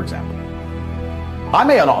 for example. I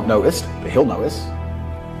may not have noticed, but he'll notice.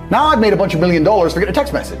 Now I've made a bunch of $1 million for getting a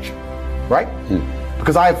text message, right?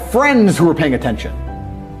 Because I have friends who are paying attention.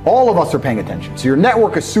 All of us are paying attention. So your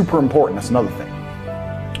network is super important. That's another thing.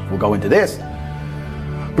 We'll go into this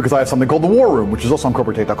because I have something called the War Room, which is also on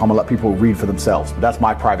corporatate.com. I'll let people read for themselves. But that's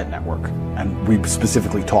my private network. And we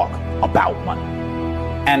specifically talk about money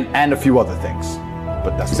and a few other things.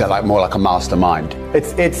 But that's is that like more like a mastermind?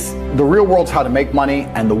 It's the real world's how to make money,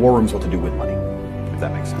 and the War Room's what to do with money, if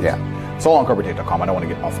that makes sense. Yeah. It's all on corporatate.com. I don't want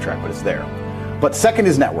to get off track, but it's there. But second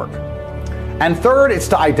is network. And third, it's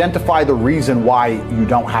to identify the reason why you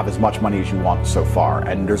don't have as much money as you want so far.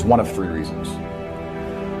 And there's one of 3 reasons.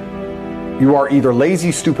 You are either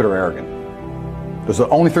lazy, stupid, or arrogant. Those are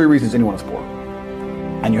the only 3 reasons anyone is poor.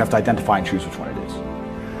 And you have to identify and choose which one it is.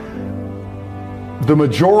 The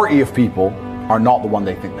majority of people are not the one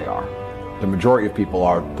they think they are. The majority of people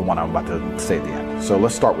are the one I'm about to say at the end. So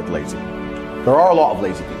let's start with lazy. There are a lot of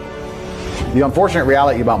lazy people. The unfortunate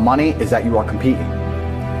reality about money is that you are competing.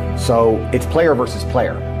 So it's player versus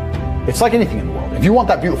player. It's like anything in the world. If you want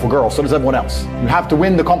that beautiful girl, so does everyone else. You have to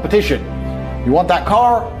win the competition. You want that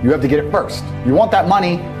car, you have to get it first. You want that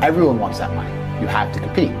money, everyone wants that money. You have to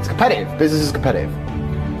compete. It's competitive. Business is competitive.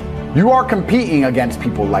 You are competing against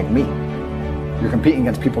people like me. You're competing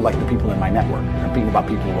against people like the people in my network. You're competing about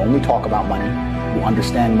people who only talk about money, who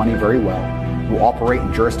understand money very well, who operate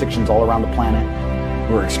in jurisdictions all around the planet,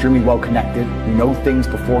 who are extremely well connected, who know things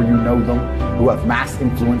before you know them, who have mass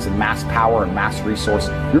influence and mass power and mass resource.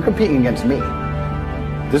 You're competing against me.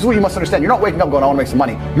 This is what you must understand. You're not waking up going, I want to make some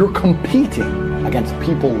money. You're competing against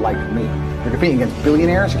people like me. You're competing against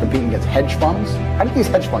billionaires. You're competing against hedge funds. How do these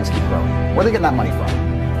hedge funds keep growing? Where are they getting that money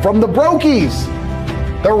from? From the brokies.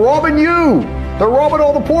 They're robbing you. They're robbing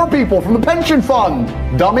all the poor people from the pension fund,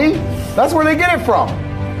 dummy. That's where they get it from.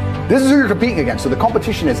 This is who you're competing against. So the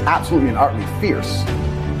competition is absolutely and utterly fierce.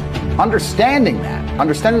 Understanding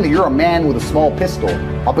that you're a man with a small pistol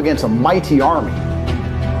up against a mighty army.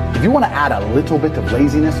 If you want to add a little bit of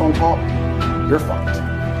laziness on top, you're fucked.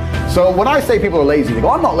 So when I say people are lazy, they go,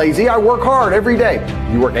 I'm not lazy, I work hard every day.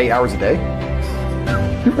 You work 8 hours a day?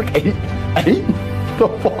 You work 8?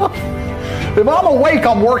 The fuck? If I'm awake,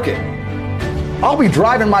 I'm working. I'll be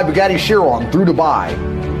driving my Bugatti Chiron through Dubai,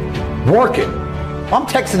 working. I'm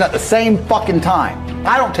texting at the same fucking time.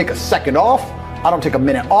 I don't take a second off. I don't take a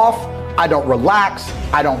minute off. I don't relax.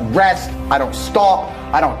 I don't rest. I don't stop.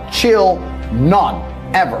 I don't chill. None.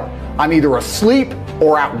 Ever. I'm either asleep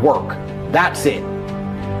or at work. That's it.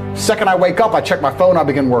 Second I wake up, I check my phone, I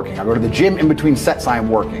begin working. I go to the gym in between sets, I am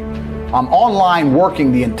working. I'm online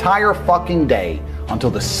working the entire fucking day. until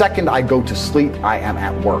the second I go to sleep, I am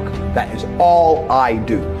at work. That is all I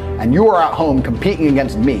do. And you are at home competing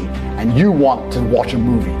against me, and you want to watch a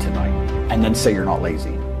movie tonight and then say you're not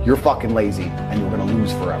lazy. You're fucking lazy, and you're gonna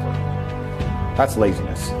lose forever. That's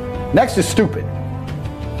laziness. Next is stupid.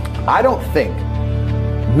 I don't think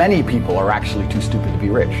many people are actually too stupid to be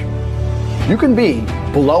rich. You can be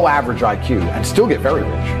below average IQ and still get very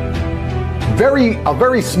rich. A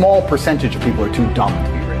very small percentage of people are too dumb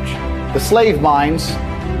to be rich. The slave minds,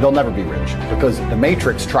 they'll never be rich because the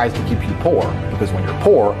matrix tries to keep you poor, because when you're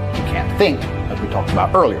poor, you can't think, as we talked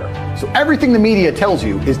about earlier. So everything the media tells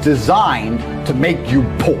you is designed to make you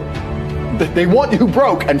poor. They want you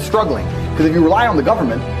broke and struggling, because if you rely on the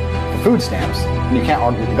government for food stamps, then you can't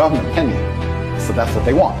argue with the government, can you? So that's what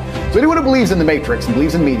they want. So anyone who believes in the matrix and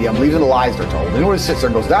believes in media and believes in the lies they're told, anyone who sits there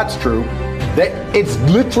and goes, that's true, that it's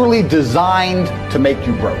literally designed to make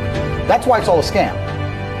you broke. That's why it's all a scam.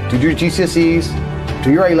 Do your GCSEs,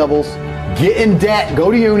 do your A-levels, get in debt,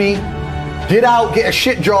 go to uni, get out, get a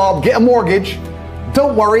shit job, get a mortgage.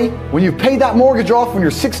 Don't worry, when you've paid that mortgage off when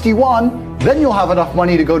you're 61, then you'll have enough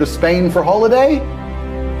money to go to Spain for holiday.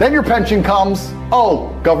 Then your pension comes. Oh,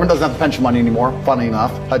 government doesn't have the pension money anymore. Funny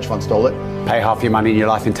enough, hedge fund stole it. Pay half your money in your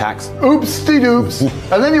life in tax. Oopsie-doops.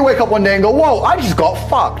 And then you wake up one day and go, whoa, I just got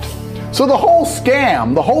fucked. So the whole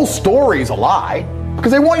scam, the whole story is a lie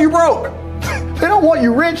because they want you broke. They don't want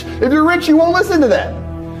you rich. If you're rich, you won't listen to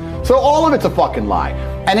them. So all of it's a fucking lie.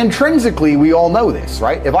 And intrinsically, we all know this,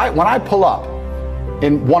 right? When I pull up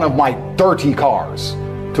in one of my dirty cars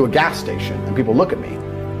to a gas station and people look at me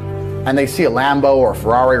and they see a Lambo or a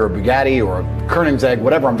Ferrari or a Bugatti or a Koenigsegg,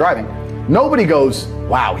 whatever I'm driving, nobody goes,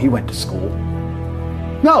 wow, he went to school.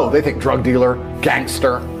 No, they think drug dealer,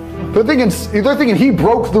 gangster. They're thinking he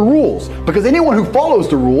broke the rules, because anyone who follows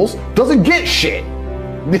the rules doesn't get shit.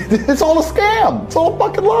 It's all a scam. It's all a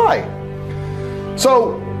fucking lie.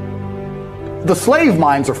 So the slave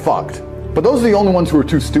minds are fucked, but those are the only ones who are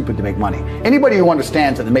too stupid to make money. Anybody who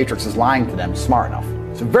understands that the matrix is lying to them is smart enough.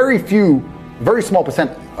 So very small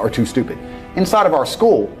percent are too stupid. Inside of our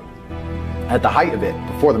school, at the height of it,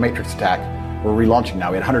 before the matrix attack, we're relaunching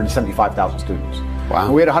now, we had 175,000 students. Wow.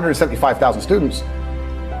 When we had 175,000 students,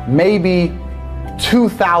 maybe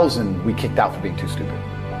 2,000 we kicked out for being too stupid.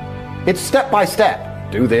 It's step by step.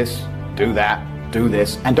 Do this, do that, do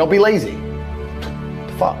this, and don't be lazy.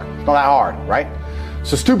 The fuck? It's not that hard, right?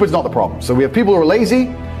 So stupid's not the problem. So we have people who are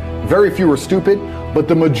lazy, very few are stupid, but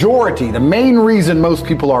the majority, the main reason most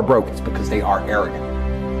people are broke is because they are arrogant.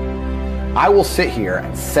 I will sit here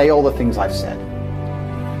and say all the things I've said.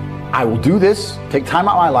 I will do this, take time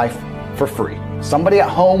out of my life for free. Somebody at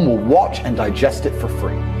home will watch and digest it for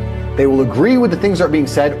free. They will agree with the things that are being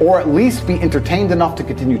said, or at least be entertained enough to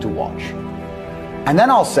continue to watch. And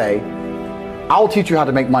then I'll say, I'll teach you how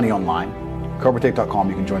to make money online. CobraTate.com,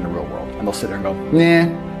 you can join the real world. And they'll sit there and go,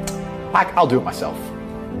 nah, I'll do it myself.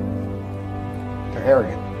 They're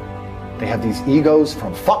arrogant. They have these egos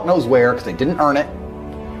from fuck knows where because they didn't earn it.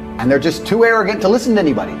 And they're just too arrogant to listen to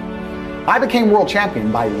anybody. I became world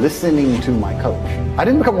champion by listening to my coach. I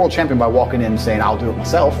didn't become world champion by walking in and saying, I'll do it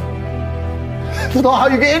myself. That's not how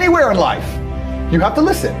you get anywhere in life. You have to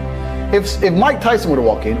listen. If Mike Tyson were to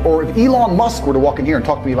walk in, or if Elon Musk were to walk in here and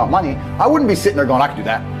talk to me about money, I wouldn't be sitting there going, I can do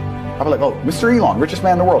that. I'd be like, oh, Mr. Elon, richest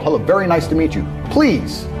man in the world. Hello, very nice to meet you.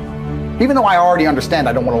 Please, even though I already understand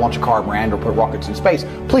I don't want to launch a car brand or put rockets in space,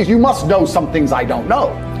 please, you must know some things I don't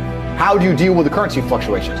know. How do you deal with the currency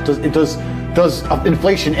fluctuations? Does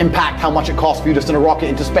inflation impact how much it costs for you to send a rocket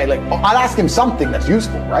into space? Like, I'd ask him something that's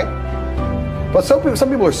useful, right? But some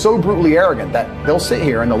people are so brutally arrogant that they'll sit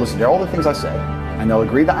here and they'll listen to all the things I say, and they'll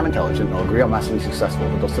agree that I'm intelligent, they'll agree I'm massively successful,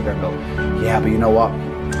 but they'll sit there and go, yeah, but you know what?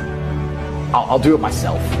 I'll do it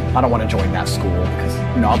myself. I don't want to join that school because,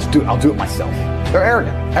 I'll do it myself. They're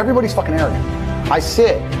arrogant. Everybody's fucking arrogant. I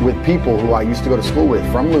sit with people who I used to go to school with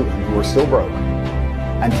from Luton who are still broke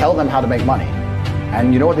and tell them how to make money.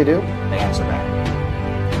 And you know what they do? They answer back.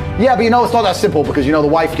 Yeah, but it's not that simple because, the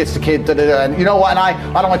wife gets the kid, and you know what, and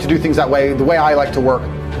I don't like to do things that way. The way I like to work.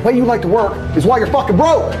 The way you like to work is why you're fucking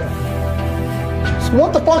broke. So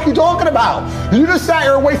what the fuck are you talking about? You just sat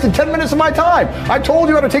here and wasted 10 minutes of my time. I told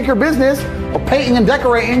you how to take your business of painting and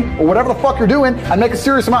decorating or whatever the fuck you're doing and make a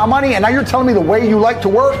serious amount of money, and now you're telling me the way you like to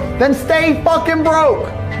work? Then stay fucking broke.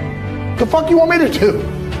 The fuck you want me to do?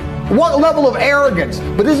 What level of arrogance?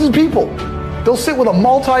 But this is people. They'll sit with a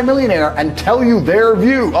multi-millionaire and tell you their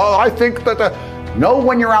view. Oh, I think that know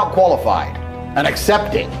when you're out qualified and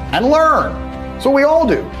accept it and learn. So we all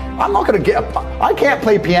do. I can't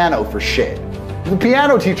play piano for shit. The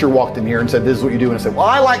piano teacher walked in here and said, this is what you do. And I said, well,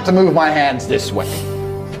 I like to move my hands this way.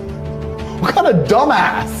 What kind of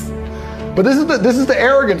dumbass But this is the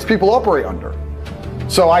arrogance people operate under.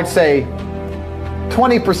 So I'd say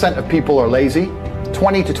 20% of people are lazy,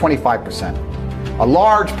 20 to 25%. A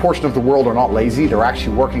large portion of the world are not lazy. They're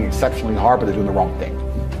actually working exceptionally hard, but they're doing the wrong thing.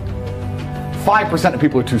 5% of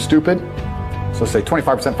people are too stupid. So say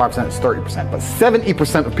 25%, 5% is 30%. But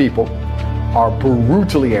 70% of people are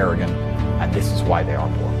brutally arrogant, and this is why they are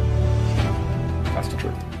poor. That's the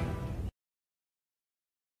truth.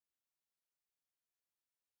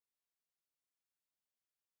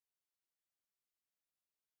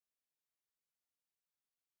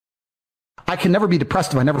 I can never be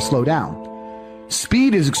depressed if I never slow down.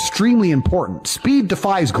 Speed is extremely important. Speed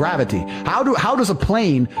defies gravity. How does a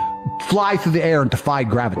plane fly through the air and defy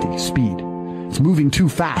gravity? Speed. It's moving too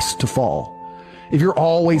fast to fall. If you're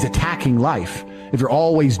always attacking life, if you're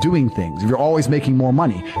always doing things, if you're always making more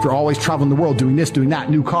money, if you're always traveling the world, doing this, doing that,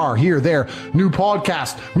 new car, here, there, new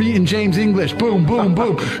podcast, reading James English, boom, boom,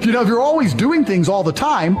 boom. You know, if you're always doing things all the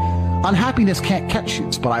time, unhappiness can't catch you.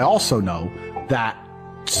 But I also know that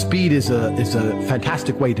speed is a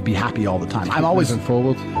fantastic way to be happy all the time. I'm always looking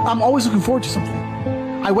forward to something.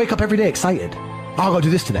 I wake up every day excited. I'll go do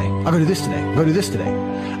this today. I'll go do this today. I'll go do this today.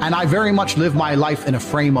 And I very much live my life in a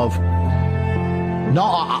frame of, no,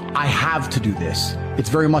 I have to do this. It's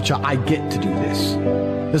very much I get to do this.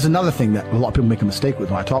 There's another thing that a lot of people make a mistake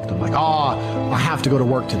with when I talk to them, like, I have to go to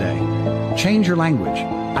work today. Change your language.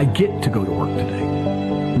 I get to go to work today.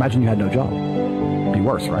 Imagine you had no job. It'd be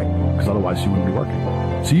worse, right? Because otherwise you wouldn't be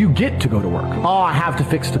working. So you get to go to work. I have to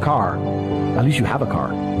fix the car. At least you have a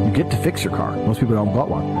car. You get to fix your car. Most people don't got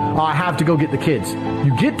one. I have to go get the kids.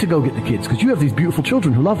 You get to go get the kids because you have these beautiful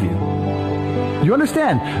children who love you. You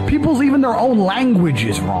understand? People's even their own language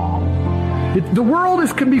is wrong. The world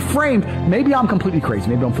can be framed. Maybe I'm completely crazy.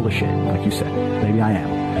 Maybe I'm full of shit, like you said. Maybe I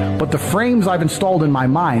am. But the frames I've installed in my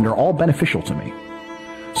mind are all beneficial to me.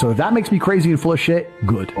 So if that makes me crazy and full of shit,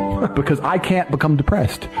 good. Because I can't become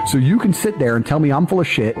depressed. So you can sit there and tell me I'm full of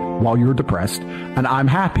shit while you're depressed, and I'm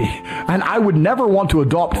happy. And I would never want to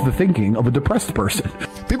adopt the thinking of a depressed person.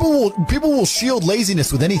 People will shield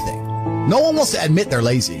laziness with anything. No one wants to admit they're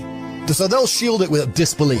lazy. So they'll shield it with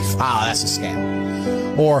disbelief. That's a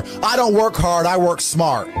scam. Or, I don't work hard, I work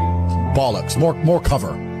smart. Bollocks. More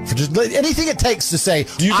cover. For just anything it takes to say,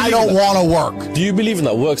 I don't want to work. Do you believe in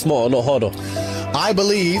that? Work smart or not harder? I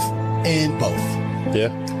believe in both. Yeah.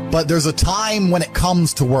 But there's a time when it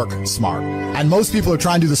comes to work smart. And most people are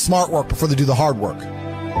trying to do the smart work before they do the hard work.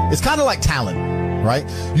 It's kind of like talent, right?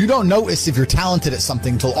 You don't notice if you're talented at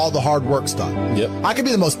something until all the hard work's done. Yep. I could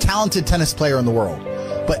be the most talented tennis player in the world,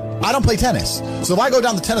 but I don't play tennis. So if I go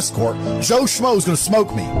down the tennis court, Joe Schmo's going to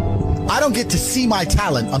smoke me. I don't get to see my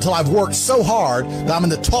talent until I've worked so hard that I'm in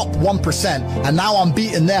the top 1%, and now I'm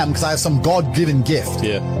beating them because I have some God-given gift.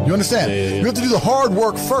 Yeah. You understand? Yeah. You have to do the hard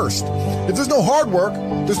work first. If there's no hard work,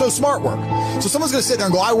 there's no smart work. So someone's going to sit there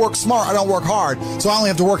and go, I work smart, I don't work hard, so I only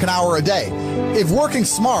have to work an hour a day. If working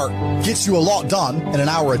smart gets you a lot done in an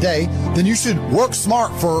hour a day, then you should work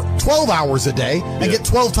smart for 12 hours a day and get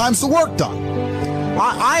 12 times the work done.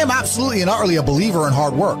 I am absolutely and utterly a believer in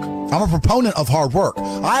hard work. I'm a proponent of hard work.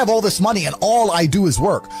 I have all this money and all I do is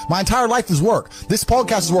work. My entire life is work. This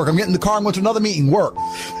podcast is work. I'm getting in the car and going to another meeting, work.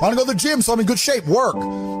 I want to go to the gym so I'm in good shape, work.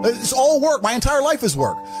 It's all work. My entire life is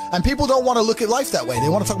work. And people don't want to look at life that way. They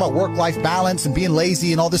want to talk about work-life balance and being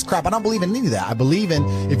lazy and all this crap. I don't believe in any of that. I believe in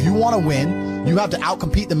if you want to win, you have to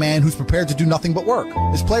outcompete the man who's prepared to do nothing but work.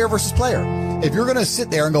 It's player versus player. If you're going to sit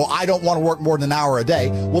there and go, I don't want to work more than an hour a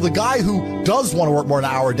day, well, the guy who does want to work more than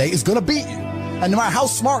an hour a day is going to beat you. And no matter how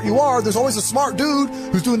smart you are, there's always a smart dude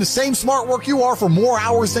who's doing the same smart work you are for more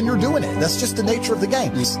hours than you're doing it. That's just the nature of the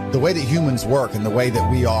game. The way that humans work and the way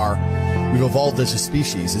that we've evolved as a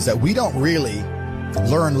species is that we don't really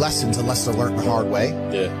learn lessons unless they're learned the hard way.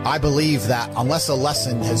 Yeah. I believe that unless a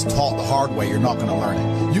lesson is taught the hard way, you're not going to learn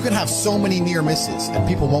it. You can have so many near misses and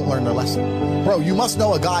people won't learn their lesson. Bro, you must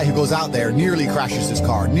know a guy who goes out there, nearly crashes his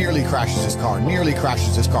car, nearly crashes his car, nearly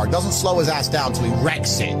crashes his car, doesn't slow his ass down until he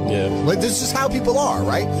wrecks it. Yeah. Like, this is just how people are,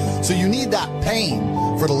 right? So you need that pain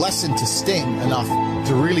for the lesson to sting enough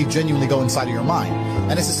to really genuinely go inside of your mind.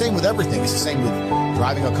 And it's the same with everything. It's the same with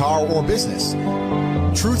driving a car or business.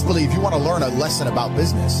 Truthfully, if you want to learn a lesson about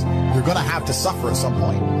business, you're going to have to suffer at some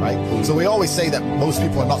point, right? So we always say that most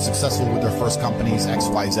people are not successful with their first companies, X,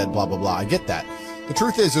 Y, Z, blah, blah, blah. I get that. The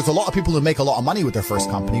truth is, there's a lot of people who make a lot of money with their first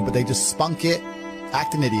company, but they just spunk it,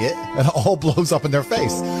 act an idiot, and it all blows up in their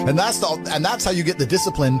face. And that's how you get the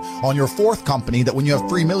discipline on your fourth company, that when you have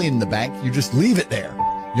 $3 million in the bank, you just leave it there.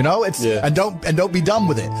 You know, and don't be done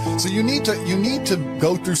with it. So you need to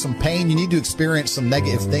go through some pain. You need to experience some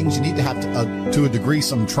negative things. You need to have to a degree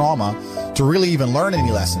some trauma to to really even learn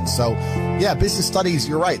any lessons. So yeah, business studies,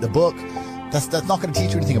 you're right. The book, that's not going to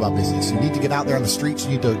teach you anything about business. You need to get out there on the streets.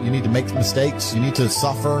 You need to make mistakes. You need to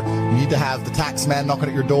suffer. You need to have the tax man knocking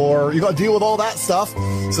at your door. You got to deal with all that stuff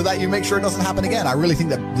so that you make sure it doesn't happen again. I really think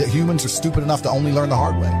that humans are stupid enough to only learn the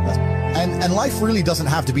hard way. And life really doesn't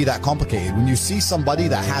have to be that complicated. When you see somebody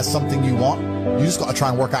that has something you want, you just got to try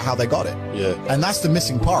and work out how they got it. Yeah. And that's the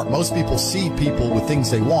missing part. Most people see people with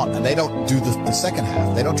things they want, and they don't do the second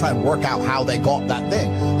half. They don't try and work out how they got that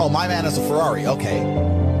thing. Oh, my man has a Ferrari. Okay.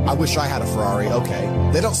 I wish I had a Ferrari.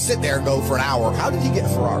 Okay. They don't sit there and go for an hour. How did he get a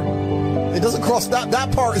Ferrari? It doesn't cross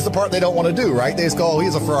that part is the part they don't want to do, right? They just go, oh, he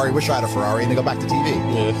has a Ferrari, wish I had a Ferrari, and they go back to TV.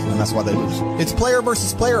 Yeah. And that's why they lose. It's player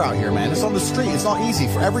versus player out here, man. It's on the street. It's not easy.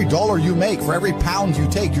 For every dollar you make, for every pound you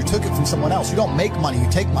take, you took it from someone else. You don't make money, you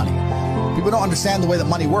take money. People don't understand the way that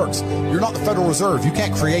money works. You're not the Federal Reserve. You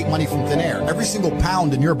can't create money from thin air. Every single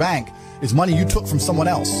pound in your bank is money you took from someone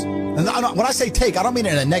else. And when I say take, I don't mean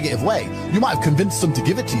it in a negative way. You might have convinced them to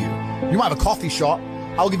give it to you. You might have a coffee shop.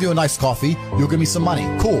 I'll give you a nice coffee. You'll give me some money.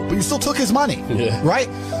 Cool. But you still took his money, right?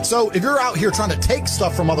 So if you're out here trying to take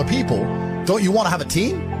stuff from other people, don't you want to have a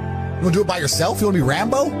team? You want to do it by yourself? You want to be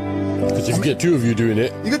Rambo? Because if you get two of you doing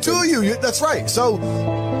it. You get two of you. That's right. So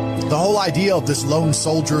the whole idea of this lone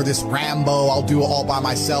soldier, this Rambo, I'll do it all by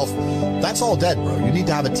myself, that's all dead, bro. You need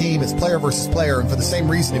to have a team. It's player versus player. And for the same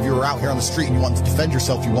reason, if you were out here on the street and you want to defend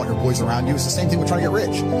yourself, you want your boys around you. It's the same thing with trying to get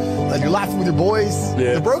rich. Like you're laughing with your boys.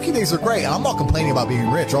 Yeah. The brokey days are great. And I'm not complaining about being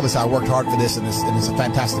rich. Obviously, I worked hard for this, and it's a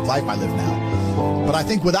fantastic life I live now. But I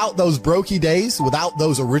think without those brokey days, without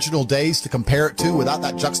those original days to compare it to, without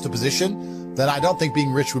that juxtaposition, then I don't think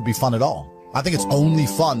being rich would be fun at all. I think it's only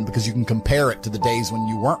fun because you can compare it to the days when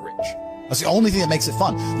you weren't rich. That's the only thing that makes it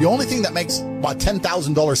fun. The only thing that makes a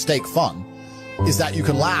 $10,000 steak fun is that you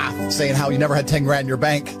can laugh saying how you never had 10 grand in your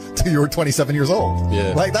bank till you were 27 years old.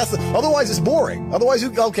 Yeah. Like otherwise it's boring. Otherwise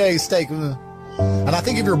okay, steak. And I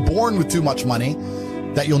think if you're born with too much money,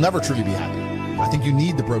 that you'll never truly be happy. I think you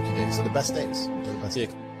need the brokey days. They're the best days. They're the best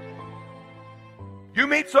days. You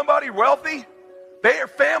meet somebody wealthy, their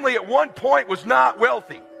family at one point was not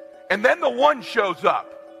wealthy. And then the one shows up.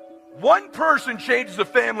 One person changes the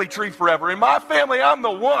family tree forever. In my family, I'm the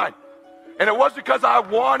one. And it wasn't because I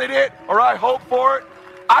wanted it or I hoped for it.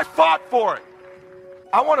 I fought for it.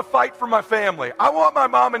 I want to fight for my family. I want my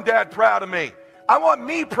mom and dad proud of me. I want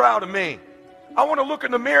me proud of me. I want to look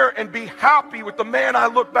in the mirror and be happy with the man I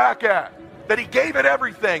look back at. That he gave it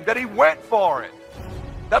everything, that he went for it.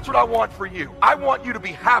 That's what I want for you. I want you to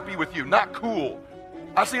be happy with you, not cool.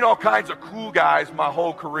 I've seen all kinds of cool guys my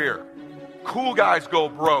whole career. Cool guys go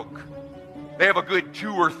broke. They have a good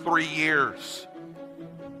 2 or 3 years.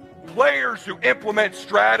 Players who implement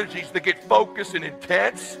strategies that get focused and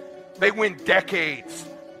intense, they win decades.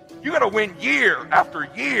 You got to win year after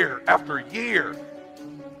year after year.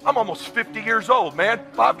 I'm almost 50 years old, man.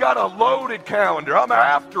 I've got a loaded calendar. I'm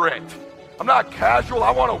after it. I'm not casual.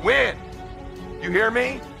 I want to win. You hear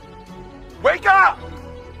me? Wake up!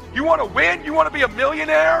 You want to win? You want to be a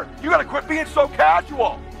millionaire? You got to quit being so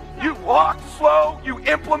casual. You walk slow. You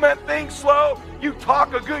implement things slow. You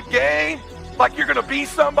talk a good game like you're going to be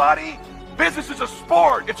somebody. Business is a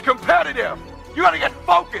sport. It's competitive. You got to get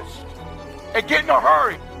focused and get in a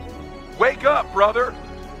hurry. Wake up, brother.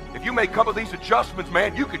 If you make a couple of these adjustments,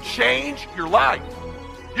 man, you could change your life.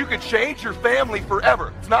 You could change your family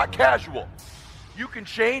forever. It's not casual. You can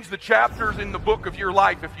change the chapters in the book of your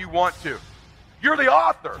life if you want to. You're the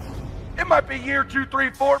author. It might be year 2, 3,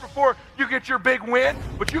 4 before you get your big win,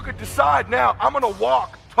 but you could decide now, I'm going to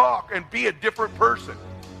walk, talk, and be a different person.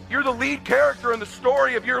 You're the lead character in the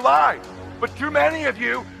story of your life. But too many of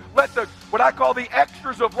you let what I call the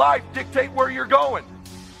extras of life dictate where you're going.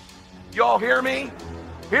 Y'all hear me?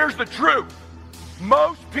 Here's the truth.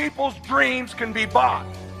 Most people's dreams can be bought.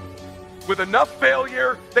 With enough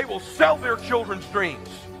failure, they will sell their children's dreams.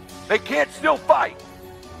 They can't still fight.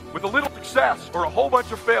 With a little success or a whole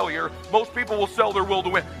bunch of failure, most people will sell their will to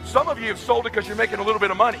win. Some of you have sold it because you're making a little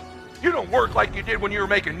bit of money. You don't work like you did when you were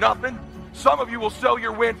making nothing. Some of you will sell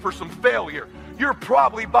your win for some failure. You're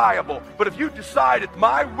probably buyable, but if you decide that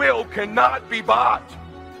my will cannot be bought,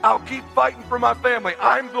 I'll keep fighting for my family.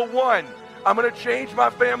 I'm the one. I'm going to change my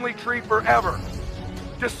family tree forever.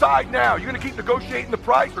 Decide now. You're going to keep negotiating the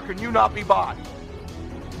price, or can you not be bought?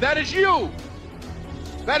 That is you.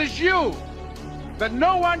 That is you. That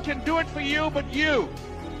no one can do it for you but you.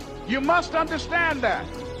 You must understand that.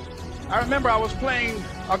 I remember I was playing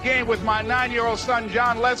a game with my 9-year-old son,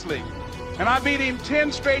 John Leslie, and I beat him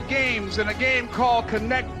 10 straight games in a game called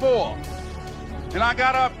Connect 4. And I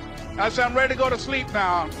got up, I said, I'm ready to go to sleep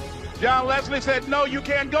now. John Leslie said, no, you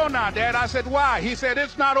can't go now, Dad. I said, why? He said,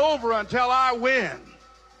 it's not over until I win.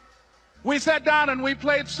 We sat down and we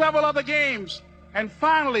played several other games. And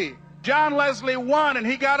finally, John Leslie won, and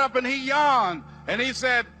he got up and he yawned. And he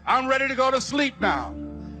said, I'm ready to go to sleep now.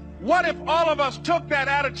 What if all of us took that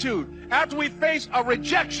attitude after we face a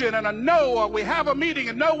rejection and a no, or we have a meeting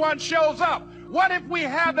and no one shows up? What if we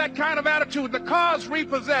have that kind of attitude? The car's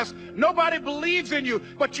repossessed. Nobody believes in you,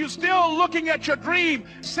 but you're still looking at your dream.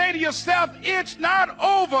 Say to yourself, it's not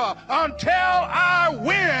over until I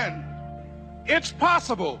win. It's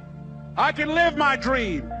possible. I can live my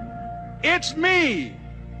dream. It's me.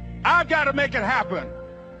 I've got to make it happen.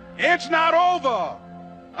 It's not over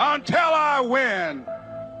until I win.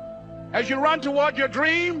 As you run toward your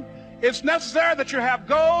dream, it's necessary that you have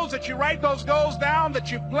goals, that you write those goals down,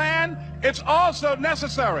 that you plan. It's also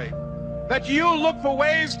necessary that you look for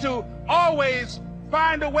ways to always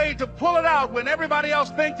find a way to pull it out when everybody else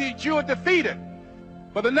thinks that you are defeated.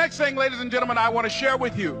 But the next thing, ladies and gentlemen, I want to share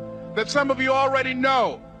with you that some of you already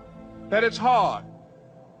know that it's hard.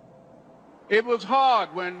 It was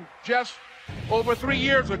hard when just over 3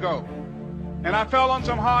 years ago, and I fell on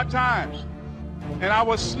some hard times, and I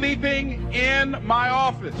was sleeping in my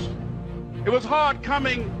office. It was hard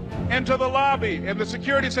coming into the lobby, and the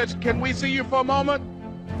security said, can we see you for a moment?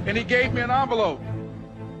 And he gave me an envelope.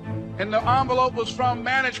 And the envelope was from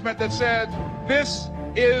management that said, this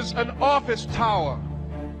is an office tower.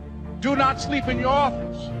 Do not sleep in your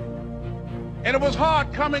office. And it was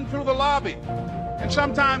hard coming through the lobby. And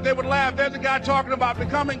sometimes they would laugh. There's a guy talking about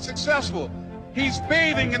becoming successful. He's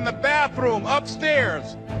bathing in the bathroom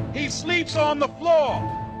upstairs. He sleeps on the floor.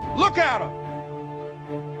 Look at him.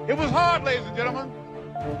 It was hard, ladies and gentlemen,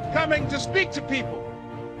 coming to speak to people.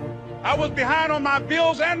 I was behind on my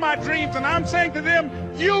bills and my dreams, and I'm saying to them,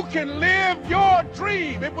 you can live your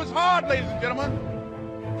dream. It was hard, ladies and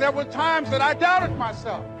gentlemen. There were times that I doubted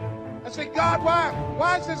myself. I said, God,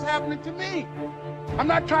 why is this happening to me? I'm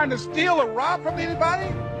not trying to steal or rob from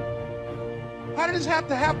anybody. Why did this have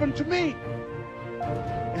to happen to me?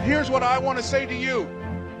 And here's what I want to say to you.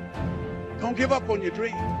 Don't give up on your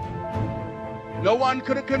dream. No one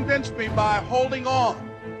could have convinced me by holding on,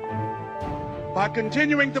 by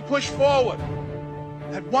continuing to push forward,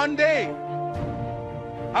 that one day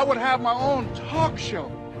I would have my own talk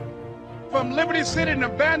show from Liberty City, an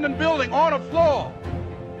abandoned building on a floor,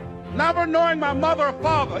 never knowing my mother or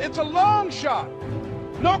father. It's a long shot.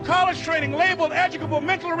 No college training, labeled educable,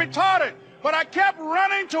 mentally retarded, but I kept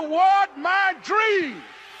running toward my dream.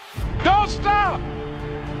 Don't stop.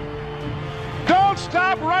 Don't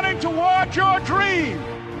stop running toward your dream.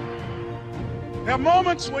 There are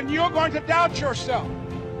moments when you're going to doubt yourself.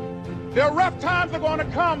 There are rough times that are going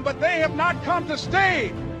to come, but they have not come to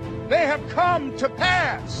stay. They have come to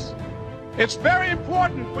pass. It's very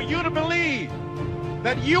important for you to believe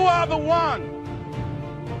that you are the one.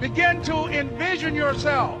 Begin to envision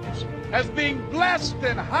yourselves as being blessed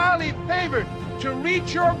and highly favored to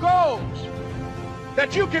reach your goals.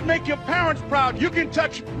 That you can make your parents proud. You can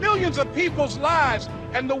touch millions of people's lives,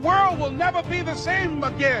 and the world will never be the same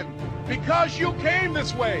again because you came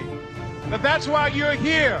this way. That's why you're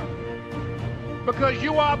here, because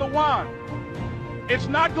you are the one. It's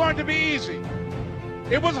not going to be easy.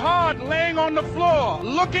 It was hard laying on the floor,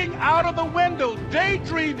 looking out of the window,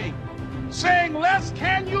 daydreaming, saying, Les,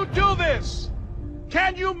 can you do this?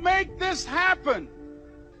 Can you make this happen?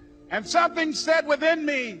 And something said within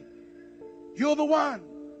me, you're the one.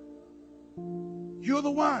 You're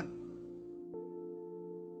the one.